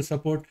 horizontal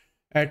support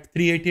at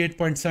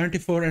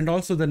 388.74, and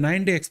also the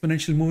 9-day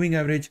exponential moving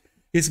average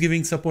is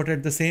giving support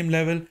at the same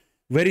level.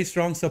 Very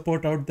strong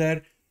support out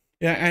there.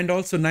 Yeah, and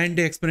also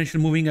 9-day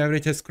exponential moving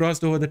average has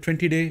crossed over the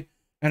 20-day,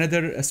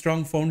 another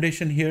strong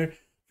foundation here.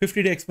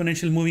 50-day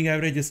exponential moving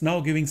average is now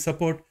giving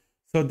support,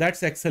 so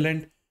that's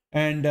excellent.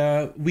 And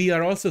we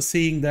are also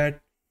seeing that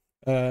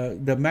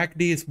the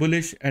MACD is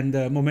bullish and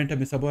the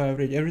momentum is above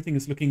average. Everything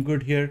is looking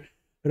good here.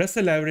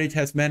 Russell average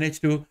has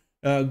managed to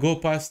go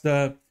past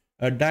the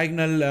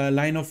diagonal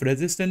line of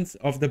resistance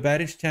of the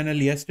bearish channel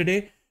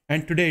yesterday,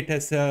 and today it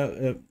has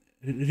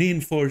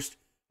reinforced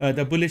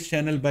the bullish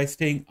channel by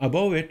staying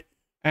above it,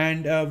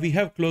 and we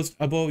have closed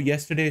above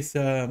yesterday's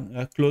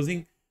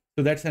closing,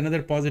 so that's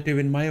another positive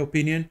in my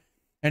opinion.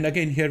 And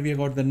again, here we have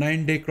got the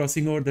 9-day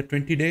crossing over the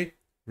 20-day.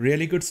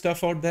 Really good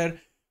stuff out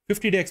there.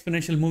 50-day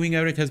exponential moving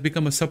average has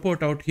become a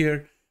support out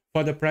here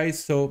for the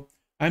price. So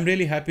I'm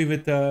really happy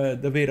with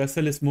the way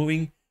Russell is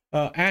moving.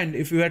 And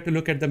if we were to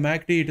look at the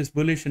MACD, it is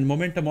bullish, and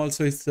momentum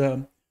also is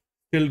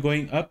still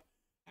going up.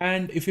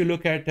 And if you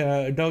look at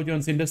Dow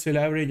Jones Industrial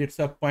Average, it's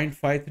up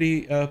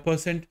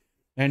 0.53%,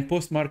 and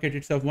post-market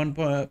it's up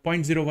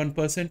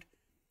 0.01%.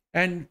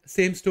 And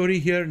same story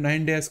here,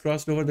 9 days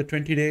crossed over the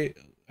 20-day,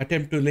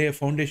 attempt to lay a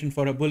foundation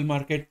for a bull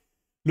market,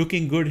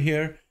 looking good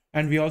here.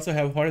 And we also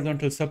have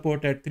horizontal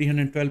support at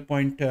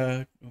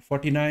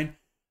 312.49,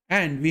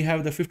 and we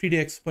have the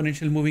 50-day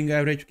exponential moving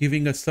average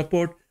giving us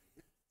support.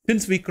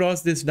 Since we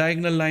crossed this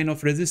diagonal line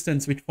of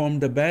resistance which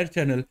formed the bear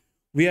channel,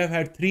 we have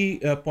had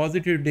 3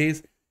 positive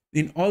days.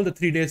 In all the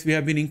 3 days, we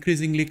have been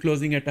increasingly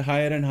closing at a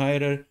higher and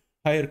higher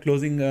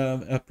closing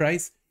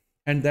price,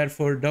 and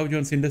therefore Dow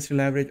Jones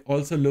Industrial Average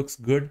also looks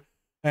good.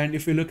 And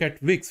if you look at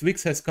VIX,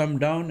 VIX has come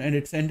down and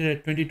it's ended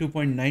at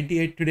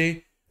 22.98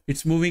 today.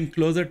 It's moving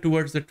closer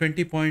towards the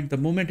 20 point. The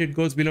moment it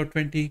goes below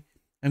 20,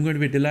 I'm going to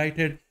be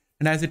delighted.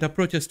 And as it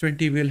approaches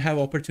 20, we'll have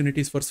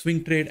opportunities for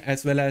swing trade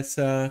as well as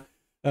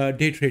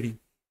day trading.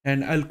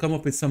 And I'll come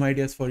up with some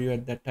ideas for you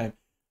at that time.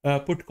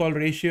 Put call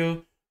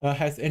ratio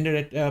has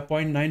ended at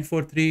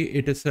 0.943.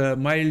 It is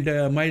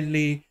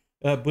mildly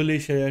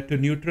bullish to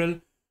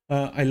neutral.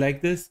 I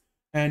like this.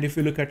 And if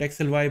you look at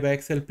XLY by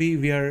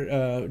XLP, we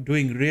are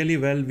doing really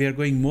well. We are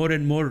going more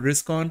and more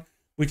risk on,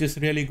 which is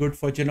really good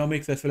for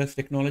genomics as well as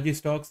technology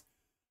stocks.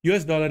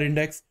 US dollar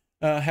index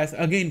has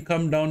again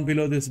come down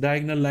below this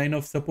diagonal line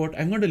of support.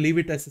 I'm going to leave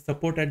it as a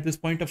support at this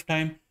point of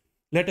time.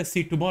 Let us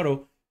see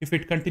tomorrow. If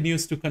it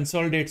continues to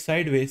consolidate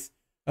sideways,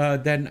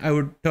 then I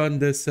would turn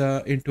this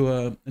into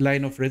a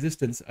line of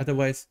resistance.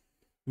 Otherwise,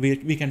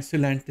 we can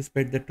still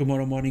anticipate that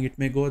tomorrow morning it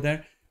may go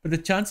there. But the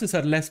chances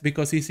are less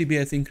because ECB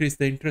has increased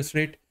the interest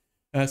rate.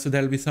 So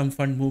there'll be some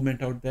fund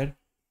movement out there.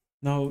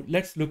 Now,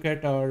 let's look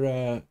at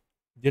our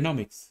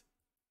genomics.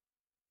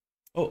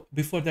 Oh,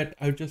 before that,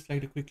 I would just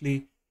like to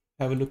quickly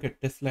have a look at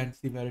Tesla and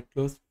see where it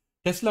closed.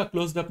 Tesla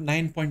closed up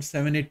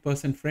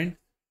 9.78%, friend,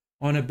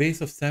 on a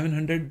base of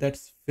 700.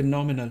 That's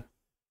phenomenal.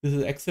 This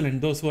is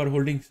excellent. Those who are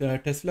holding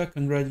Tesla,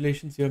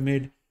 congratulations. You have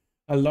made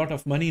a lot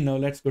of money. Now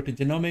let's go to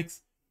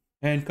genomics.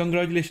 And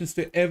congratulations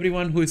to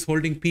everyone who is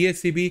holding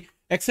PACB,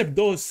 except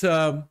those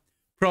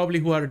probably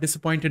who are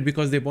disappointed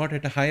because they bought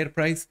at a higher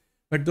price.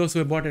 But those who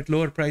have bought at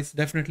lower price,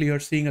 definitely you're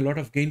seeing a lot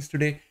of gains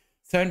today.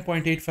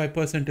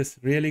 7.85% is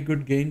really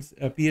good gains.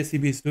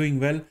 PACB is doing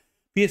well.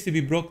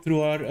 PSCB broke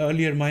through our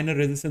earlier minor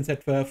resistance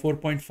at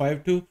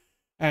 4.52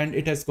 and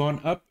it has gone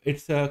up.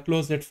 It's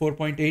closed at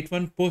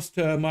 4.81. Post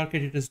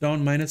market, it is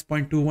down minus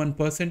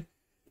 0.21%.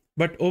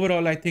 But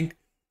overall, I think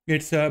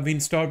it's been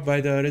stopped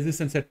by the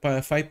resistance at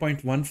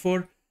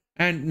 5.14.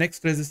 And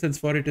next resistance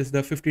for it is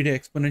the 50-day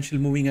exponential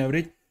moving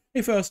average.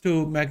 If I was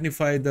to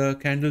magnify the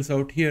candles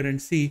out here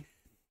and see,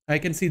 I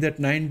can see that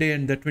 9-day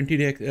and the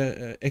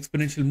 20-day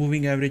exponential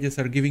moving averages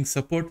are giving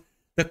support.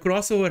 The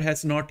crossover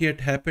has not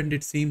yet happened,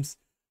 it seems,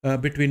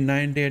 between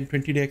 9-day and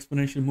 20-day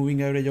exponential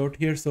moving average out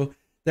here. So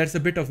there's a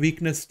bit of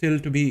weakness still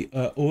to be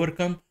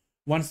overcome.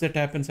 Once that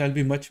happens, I'll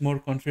be much more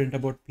confident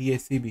about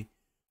PACB.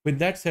 With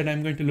that said,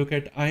 I'm going to look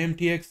at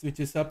IMTX, which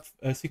is up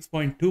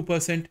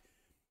 6.2%.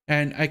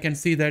 And I can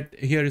see that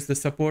here is the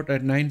support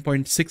at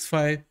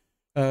 9.65,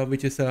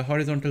 which is a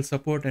horizontal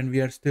support. And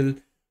we are still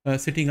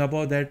sitting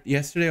above that.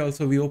 Yesterday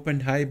also we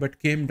opened high but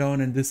came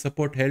down and this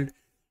support held.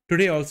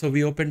 Today also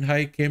we opened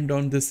high, came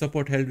down, this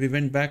support held. We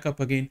went back up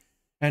again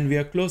and we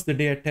are closed the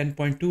day at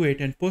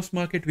 10.28. And post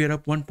market we are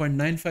up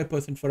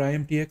 1.95% for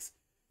IMTX.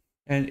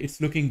 And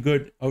it's looking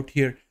good out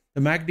here.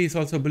 The MACD is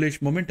also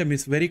bullish. Momentum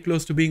is very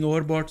close to being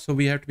overbought. So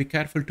we have to be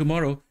careful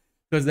tomorrow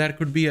because there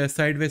could be a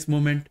sideways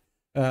movement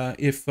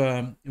if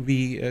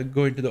we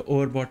go into the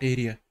overbought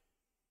area.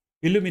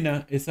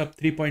 Illumina is up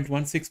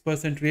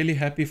 3.16%. Really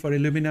happy for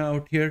Illumina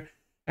out here.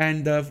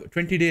 And the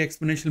 20-day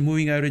exponential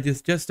moving average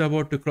is just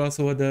about to cross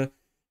over the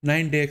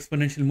 9-day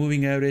exponential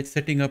moving average,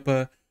 setting up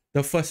the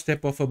first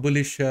step of a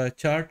bullish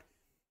chart.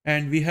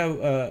 And we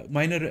have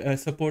minor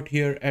support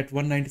here at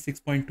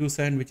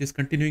 196.27, which is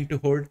continuing to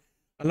hold,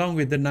 along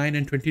with the 9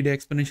 and 20-day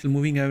exponential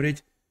moving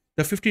average.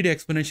 The 50-day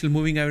exponential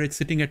moving average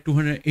sitting at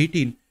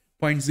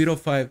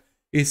 218.05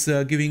 is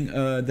giving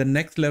the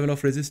next level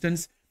of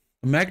resistance.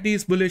 MACD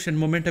is bullish and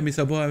momentum is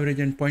above average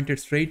and pointed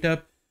straight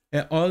up.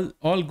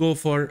 All go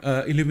for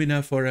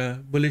Illumina for a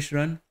bullish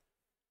run,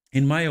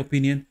 in my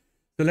opinion.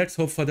 So let's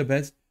hope for the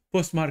best.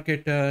 Post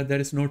market, there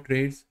is no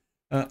trades.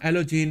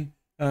 Allogene,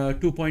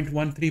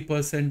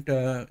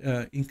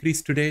 2.13%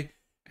 increase today,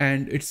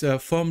 and it's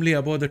firmly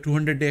above the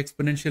 200-day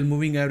exponential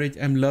moving average.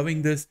 I'm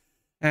loving this.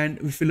 And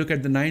if you look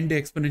at the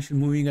 9-day exponential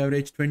moving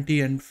average,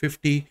 20 and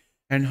 50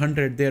 and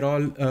 100, they're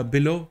all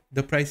below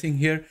the pricing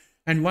here.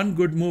 And one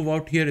good move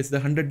out here is the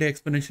 100-day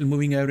exponential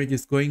moving average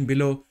is going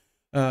below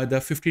the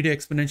 50-day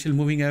exponential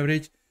moving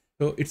average.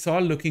 So it's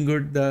all looking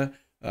good. The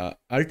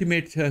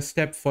ultimate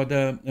step for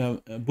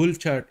the bull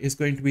chart is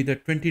going to be the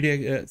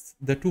 20-day,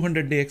 the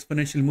 200-day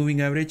exponential moving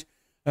average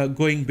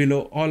going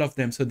below all of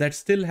them. So that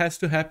still has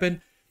to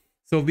happen.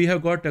 So we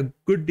have got a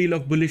good deal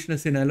of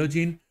bullishness in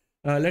Allogene.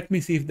 Let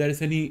me see if there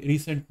is any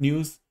recent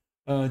news.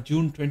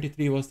 June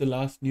 23 was the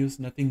last news,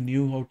 nothing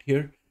new out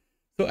here.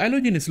 So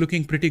Allogene is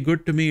looking pretty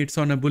good to me. It's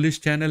on a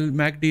bullish channel.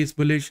 MACD is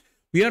bullish.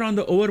 We are on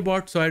the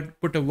overbought, so I'd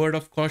put a word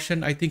of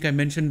caution. I think I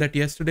mentioned that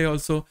yesterday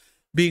also.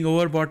 Being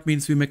overbought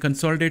means we may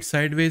consolidate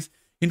sideways.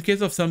 In case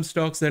of some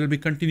stocks, there will be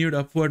continued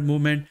upward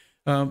movement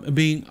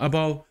being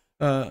above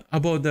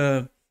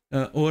the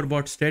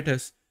overbought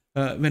status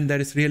when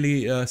there is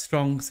really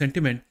strong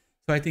sentiment.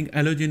 So I think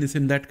Allogene is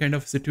in that kind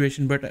of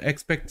situation, but I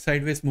expect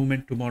sideways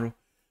movement tomorrow.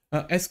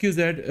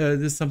 SQZ,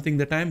 this is something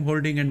that I'm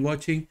holding and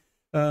watching.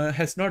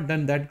 Has not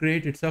done that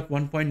great. It's up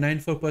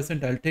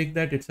 1.94%. I'll take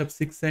that. It's up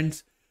 6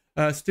 cents.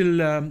 Still,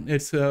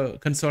 it's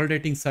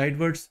consolidating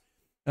sidewards.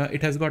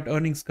 It has got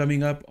earnings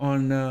coming up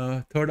on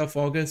 3rd of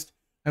August.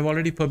 I've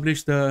already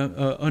published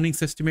the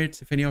earnings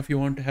estimates. If any of you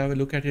want to have a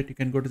look at it, you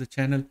can go to the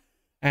channel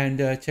and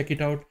check it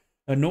out.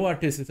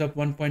 Novartis is up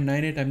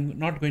 1.98. I'm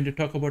not going to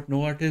talk about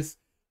Novartis.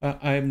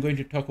 I'm going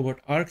to talk about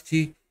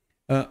ARCG.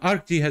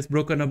 ARCG has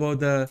broken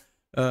above the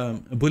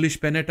bullish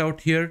pennant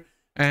out here,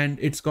 and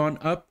it's gone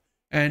up.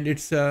 And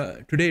it's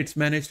today it's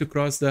managed to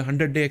cross the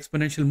 100-day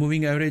exponential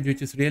moving average,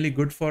 which is really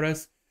good for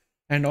us.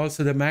 And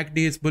also the MACD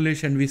is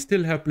bullish, and we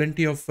still have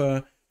plenty of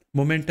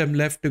momentum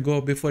left to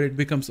go before it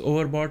becomes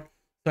overbought.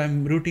 So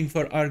I'm rooting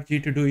for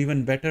ARCG to do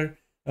even better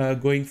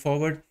going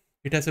forward.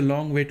 It has a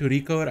long way to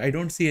recover. I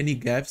don't see any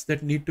gaps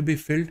that need to be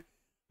filled,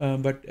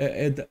 but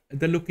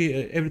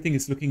everything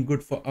is looking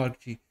good for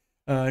ARCG.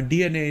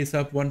 DNA is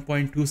up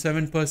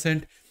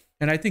 1.27%.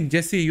 And I think,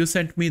 Jesse, you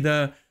sent me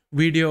the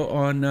video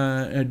on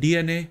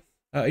DNA.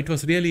 It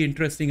was really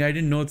interesting. I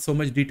didn't know so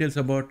much details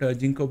about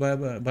Ginkgo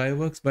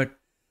Bioworks, but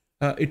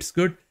it's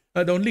good.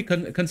 The only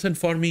concern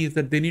for me is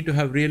that they need to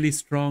have really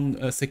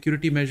strong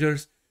security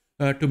measures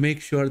to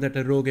make sure that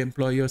a rogue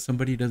employee or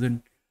somebody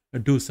doesn't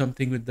do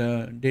something with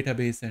the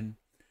database and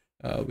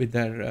with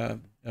their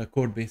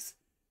code base.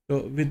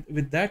 So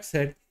with that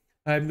said,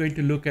 I'm going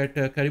to look at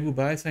Caribou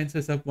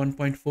Biosciences up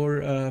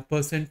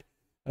 1.4%.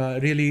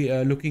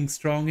 Really looking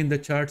strong in the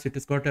charts. It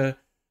has got a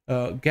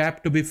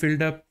gap to be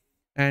filled up,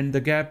 and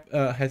the gap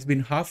has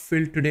been half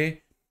filled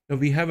today. So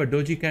we have a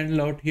doji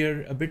candle out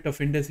here, a bit of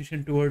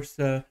indecision towards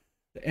the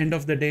end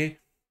of the day,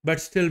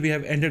 but still we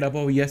have ended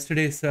above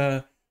yesterday's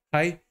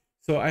high.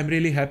 So I'm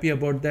really happy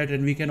about that.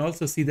 And we can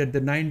also see that the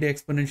 9-day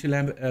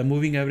exponential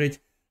moving average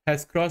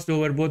has crossed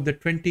over both the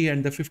 20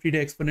 and the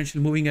 50-day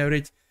exponential moving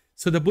average.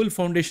 So the bull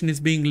foundation is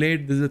being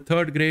laid. This is the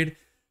third grade.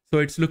 So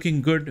it's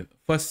looking good,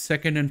 first,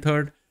 second, and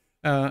third.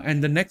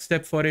 And the next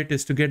step for it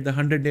is to get the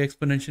 100-day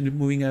exponential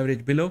moving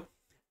average below,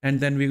 and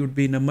then we would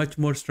be in a much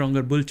more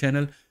stronger bull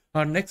channel.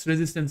 Our next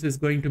resistance is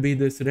going to be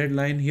this red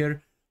line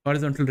here,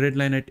 horizontal red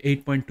line at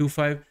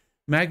 8.25.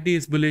 MACD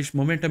is bullish,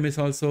 momentum is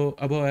also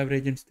above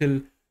average and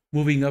still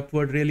moving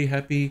upward. Really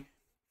happy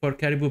for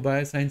Caribou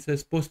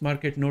Biosciences.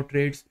 Post-market no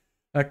trades.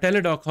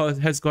 Teladoc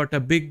has got a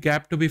big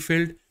gap to be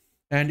filled,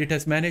 and it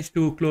has managed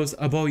to close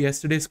above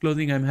yesterday's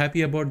closing. I'm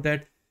happy about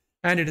that.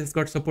 And it has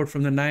got support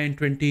from the 9,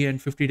 20, and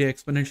 50-day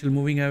exponential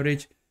moving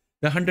average.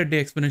 The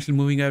 100-day exponential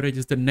moving average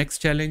is the next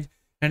challenge.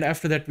 And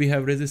after that, we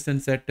have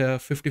resistance at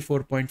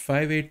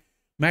 54.58.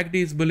 MACD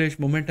is bullish.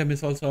 Momentum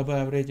is also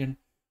above average and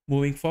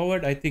moving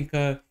forward. I think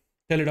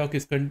Teladoc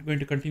is going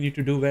to continue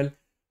to do well.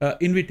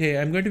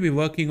 Invitae, I'm going to be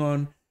working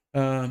on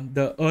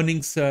the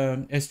earnings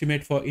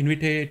estimate for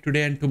Invitae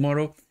today and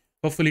tomorrow.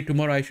 Hopefully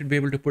tomorrow I should be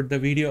able to put the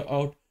video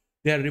out.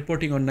 They are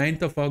reporting on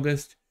 9th of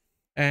August.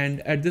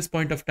 And at this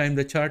point of time,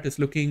 the chart is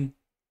looking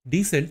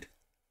decent.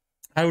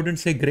 I wouldn't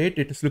say great.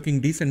 It is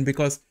looking decent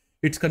because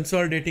it's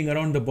consolidating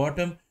around the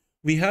bottom.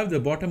 We have the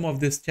bottom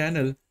of this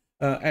channel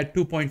at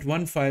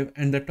 2.15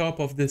 and the top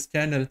of this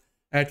channel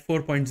at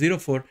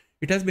 4.04.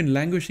 It has been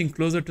languishing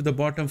closer to the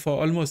bottom for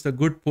almost a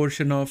good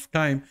portion of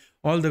time,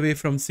 all the way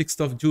from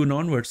 6th of June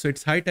onwards. So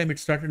it's high time it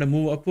started to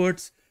move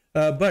upwards.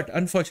 But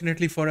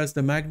unfortunately for us,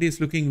 the MACD is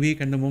looking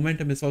weak and the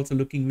momentum is also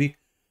looking weak.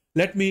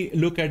 Let me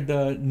look at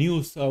the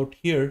news out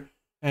here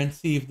and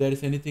see if there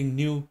is anything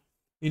new.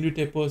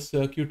 Invitae post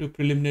Q2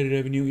 preliminary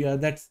revenue. Yeah,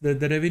 that's the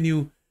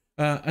revenue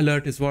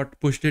alert is what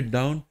pushed it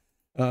down.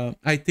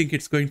 I think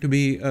it's going to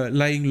be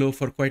lying low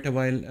for quite a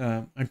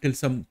while until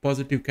some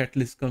positive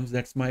catalyst comes.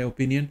 That's my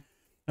opinion.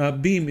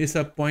 Beam is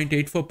up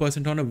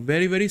 0.84% on a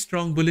very, very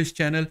strong bullish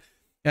channel.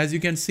 As you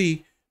can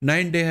see,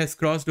 9-day has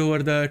crossed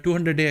over the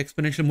 200-day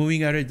exponential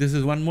moving average. This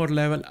is one more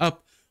level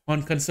up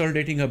on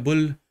consolidating a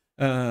bull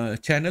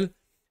channel.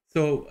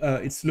 So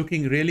it's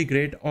looking really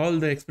great. All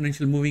the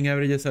exponential moving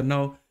averages are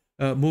now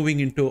moving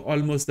into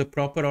almost the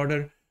proper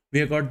order. We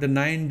have got the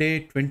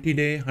 9-day,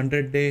 20-day,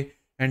 100-day,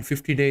 and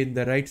 50-day in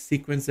the right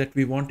sequence that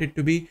we want it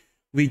to be.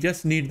 We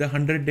just need the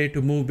 100-day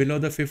to move below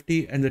the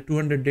 50 and the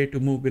 200-day to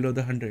move below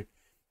the 100.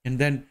 And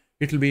then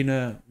it will be in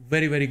a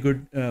very, very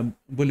good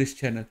bullish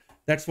channel.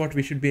 That's what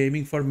we should be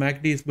aiming for.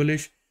 MACD is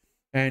bullish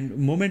and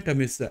momentum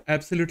is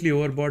absolutely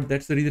overbought.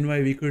 That's the reason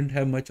why we couldn't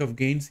have much of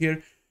gains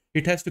here.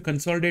 It has to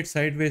consolidate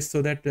sideways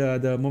so that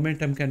the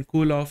momentum can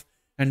cool off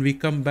and we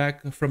come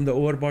back from the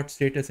overbought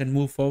status and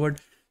move forward.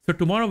 So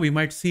tomorrow we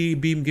might see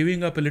Beam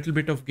giving up a little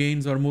bit of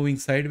gains or moving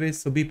sideways.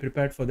 So be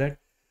prepared for that.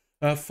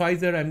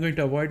 Pfizer, I'm going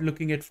to avoid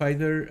looking at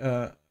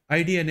Pfizer.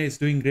 IDNA is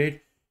doing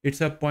great.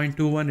 It's up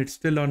 0.21. It's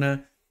still on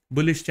a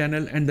bullish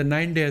channel and the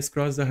 9-day has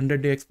crossed the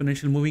 100-day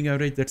exponential moving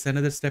average. That's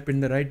another step in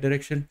the right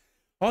direction.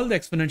 All the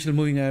exponential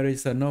moving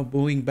averages are now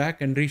moving back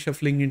and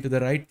reshuffling into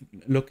the right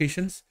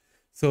locations.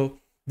 So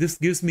this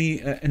gives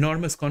me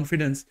enormous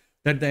confidence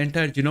that the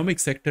entire genomic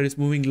sector is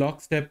moving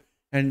lockstep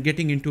and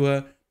getting into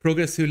a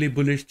progressively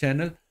bullish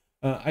channel.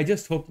 I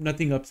just hope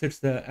nothing upsets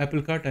the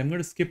apple cart. I'm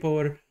going to skip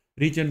over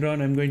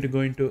Regeneron. I'm going to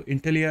go into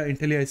Intelia.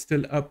 Intelia is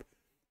still up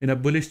in a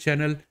bullish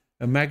channel.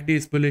 MACD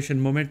is bullish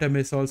and momentum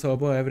is also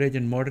above average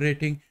and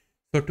moderating.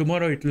 So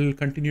tomorrow it will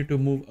continue to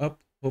move up.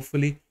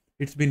 Hopefully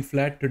it's been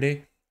flat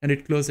today and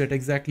it closed at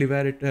exactly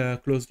where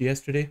it closed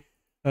yesterday.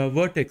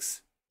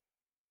 Vertex.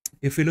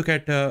 If you look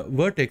at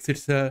Vertex,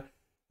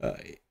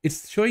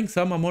 it's showing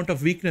some amount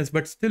of weakness,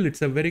 but still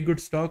it's a very good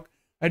stock.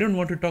 I don't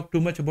want to talk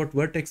too much about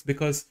Vertex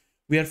because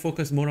we are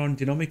focused more on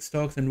genomic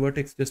stocks and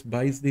Vertex just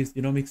buys these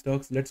genomic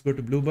stocks. Let's go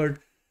to Bluebird.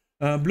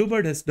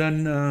 Bluebird has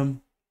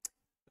done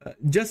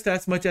just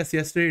as much as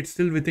yesterday. It's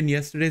still within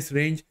yesterday's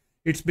range.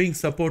 It's being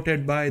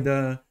supported by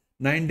the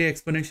 9-day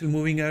exponential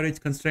moving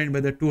average, constrained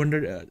by the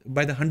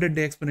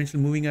 100-day exponential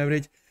moving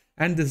average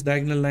and this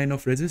diagonal line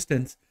of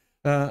resistance.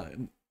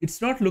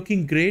 It's not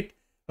looking great.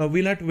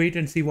 We'll have to wait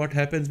and see what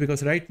happens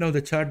because right now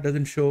the chart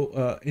doesn't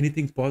show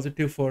anything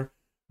positive for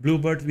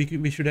Bluebird.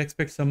 We should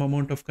expect some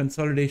amount of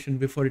consolidation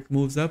before it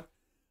moves up.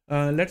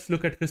 Let's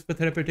look at CRISPR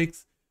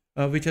Therapeutics,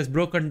 which has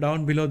broken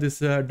down below this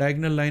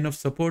diagonal line of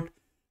support,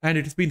 and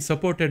it has been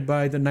supported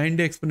by the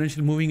 9-day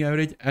exponential moving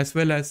average as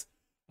well as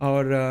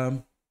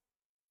our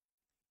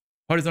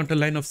horizontal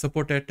line of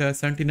support at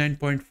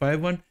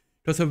 79.51. It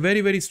was a very,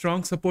 very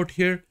strong support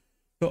here.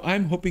 So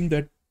I'm hoping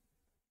that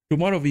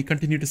tomorrow we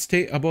continue to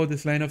stay above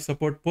this line of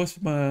support.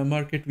 Post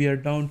market we are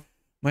down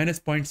minus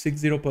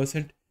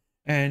 0.60%.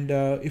 And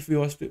if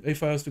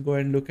I was to go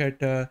and look at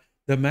the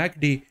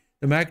MACD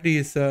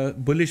is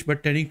bullish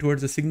but tending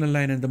towards the signal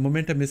line, and the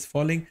momentum is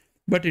falling,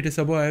 but it is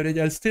above average.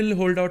 I'll still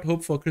hold out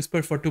hope for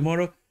CRISPR for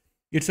tomorrow.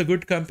 It's a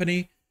good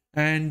company,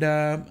 and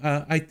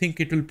I think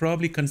it will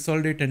probably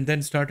consolidate and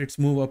then start its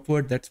move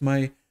upward. That's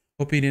my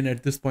opinion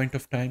at this point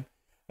of time,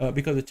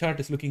 because the chart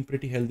is looking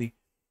pretty healthy.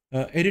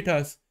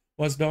 Editas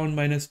was down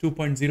minus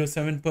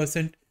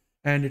 2.07%,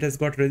 and it has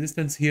got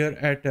resistance here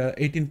at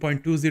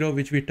 18.20,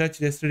 which we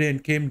touched yesterday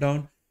and came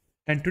down.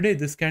 And today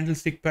this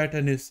candlestick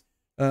pattern is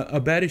a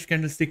bearish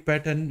candlestick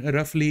pattern,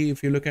 roughly,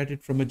 if you look at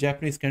it from a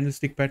Japanese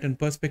candlestick pattern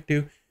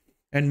perspective.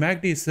 And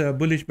MACD is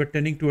bullish but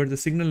tending towards the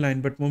signal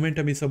line, but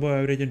momentum is above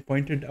average and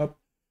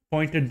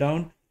pointed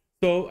down.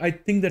 So I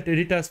think that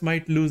Editas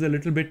might lose a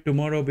little bit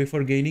tomorrow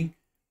before gaining.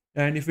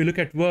 And if we look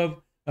at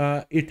Verb,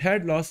 it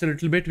had lost a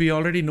little bit. We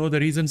already know the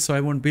reasons, so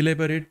I won't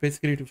belabor it.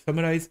 Basically, to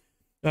summarize,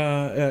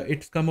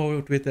 it's come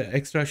out with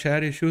extra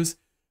share issues,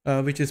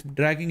 which is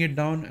dragging it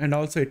down. And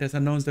also it has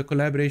announced a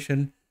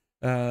collaboration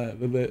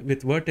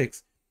with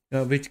Vertex,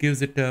 which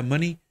gives it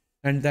money.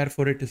 And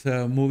therefore it is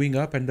moving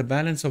up, and the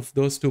balance of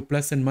those two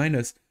plus and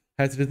minus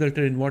has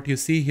resulted in what you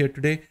see here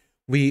today.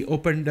 We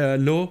opened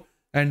low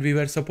and we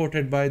were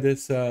supported by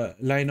this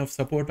line of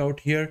support out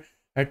here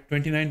at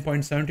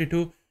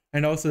 29.72,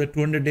 and also the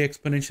 200-day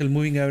exponential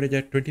moving average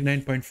at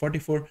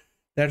 29.44.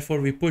 Therefore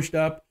we pushed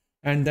up,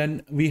 and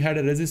then we had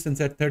a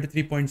resistance at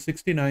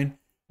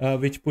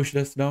 33.69, which pushed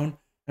us down,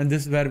 and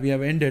this is where we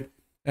have ended.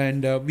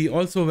 And we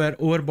also were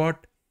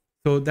overbought,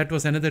 so that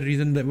was another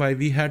reason why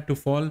we had to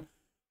fall.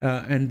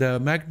 And the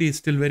MACD is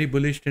still very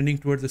bullish, trending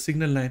towards the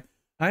signal line.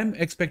 I'm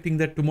expecting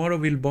that tomorrow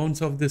we'll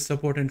bounce off this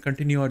support and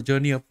continue our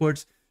journey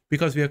upwards,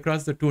 because we have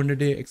crossed the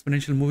 200-day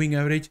exponential moving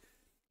average,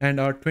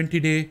 and our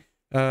 20-day,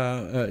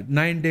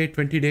 9-day,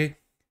 20-day,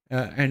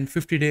 and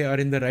 50-day are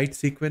in the right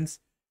sequence,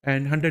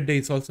 and 100-day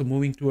is also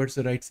moving towards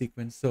the right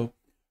sequence. So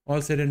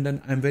all said and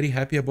done, I'm very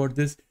happy about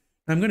this.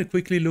 I'm going to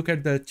quickly look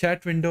at the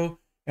chat window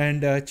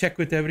and check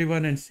with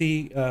everyone and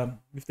see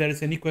if there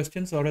is any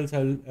questions, or else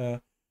I'll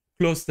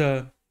close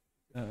the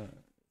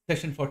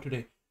session for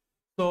today.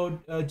 So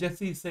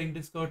Jesse is saying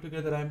Discord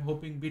together. I'm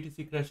hoping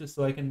BTC crashes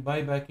so I can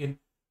buy back in.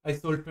 I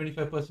sold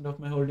 25% of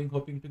my holding,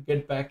 hoping to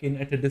get back in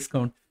at a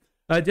discount.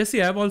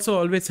 Jesse, I've also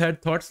always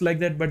had thoughts like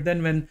that, but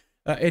then when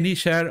any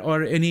share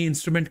or any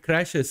instrument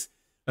crashes,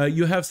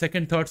 you have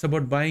second thoughts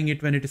about buying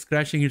it when it is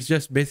crashing. It's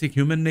just basic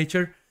human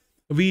nature.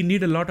 We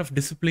need a lot of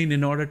discipline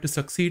in order to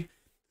succeed.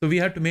 So we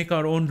have to make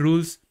our own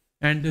rules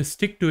and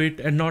stick to it,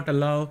 and not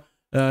allow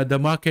the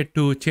market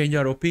to change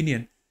our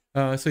opinion.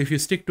 So if you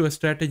stick to a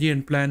strategy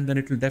and plan, then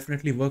it will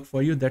definitely work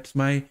for you. That's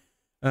my,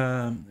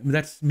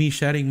 that's me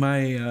sharing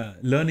my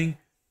learning,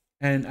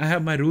 and I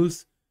have my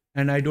rules,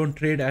 and I don't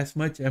trade as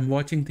much. I'm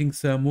watching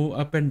things move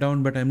up and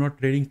down, but I'm not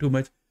trading too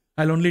much.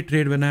 I'll only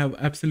trade when I have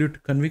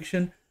absolute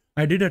conviction.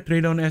 I did a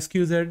trade on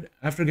SQZ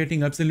after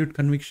getting absolute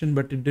conviction,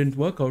 but it didn't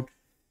work out.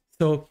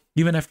 So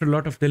even after a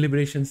lot of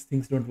deliberations,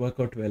 things don't work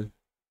out well.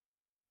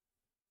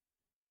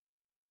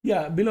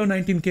 Yeah, below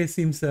 19K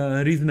seems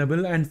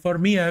reasonable. And for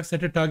me, I have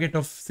set a target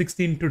of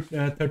 16 to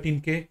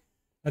 13K.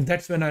 And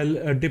that's when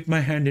I'll dip my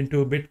hand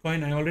into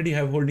Bitcoin. I already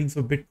have holdings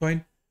of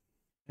Bitcoin,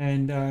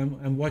 and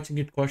I'm watching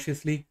it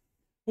cautiously.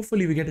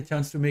 Hopefully we get a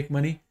chance to make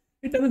money.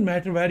 It doesn't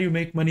matter where you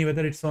make money,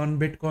 whether it's on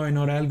Bitcoin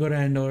or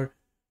Algorand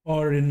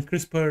or in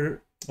CRISPR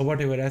or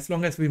whatever. As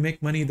long as we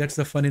make money, that's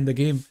the fun in the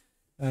game.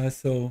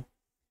 So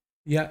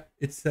yeah,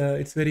 it's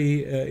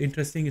very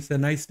interesting. It's a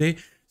nice day.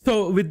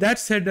 So with that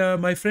said,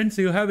 my friends,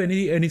 do you have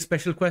any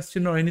special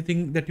question or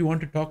anything that you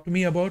want to talk to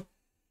me about?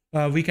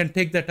 We can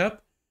take that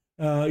up.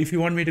 If you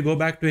want me to go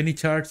back to any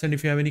charts, and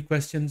if you have any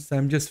questions,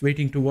 I'm just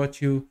waiting to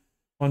watch you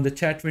on the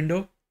chat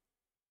window.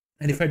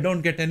 And if I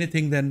don't get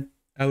anything, then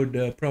I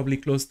would probably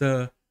close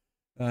this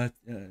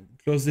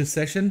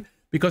session,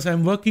 because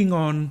I'm working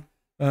on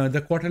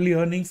the quarterly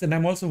earnings, and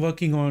I'm also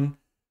working on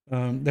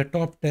the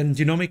top 10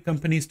 genomic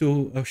companies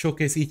to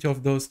showcase each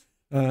of those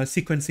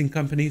sequencing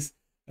companies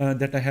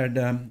that I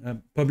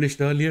had published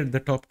earlier, the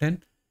top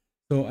 10.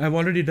 So I've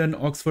already done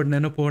Oxford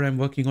Nanopore. I'm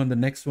working on the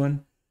next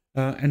one.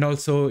 And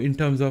also in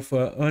terms of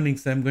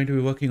earnings, I'm going to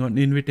be working on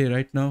Invitae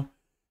right now.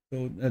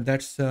 So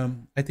that's,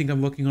 I think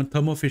I'm working on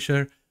Thermo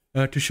Fisher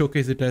to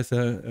showcase it as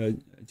a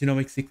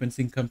genomic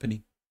sequencing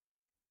company.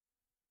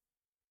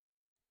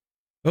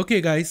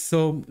 Okay, guys,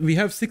 so we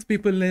have 6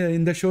 people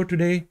in the show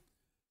today.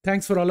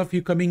 Thanks for all of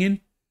you coming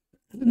in.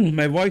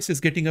 My voice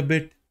is getting a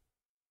bit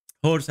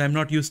hoarse. I'm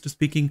not used to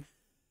speaking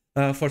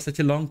for such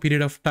a long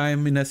period of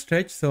time in a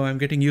stretch, so I'm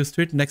getting used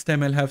to it. Next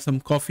time I'll have some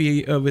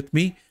coffee with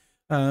me.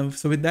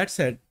 So with that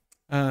said,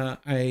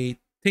 I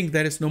think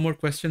there is no more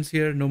questions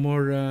here, no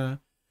more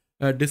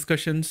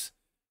discussions.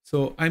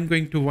 So I'm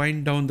going to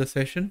wind down the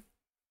session.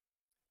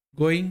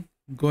 Going,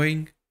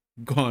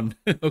 gone.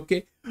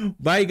 Okay.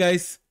 Bye,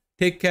 guys.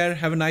 Take care.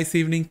 Have a nice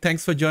evening.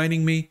 Thanks for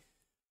joining me.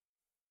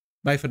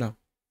 Bye for now.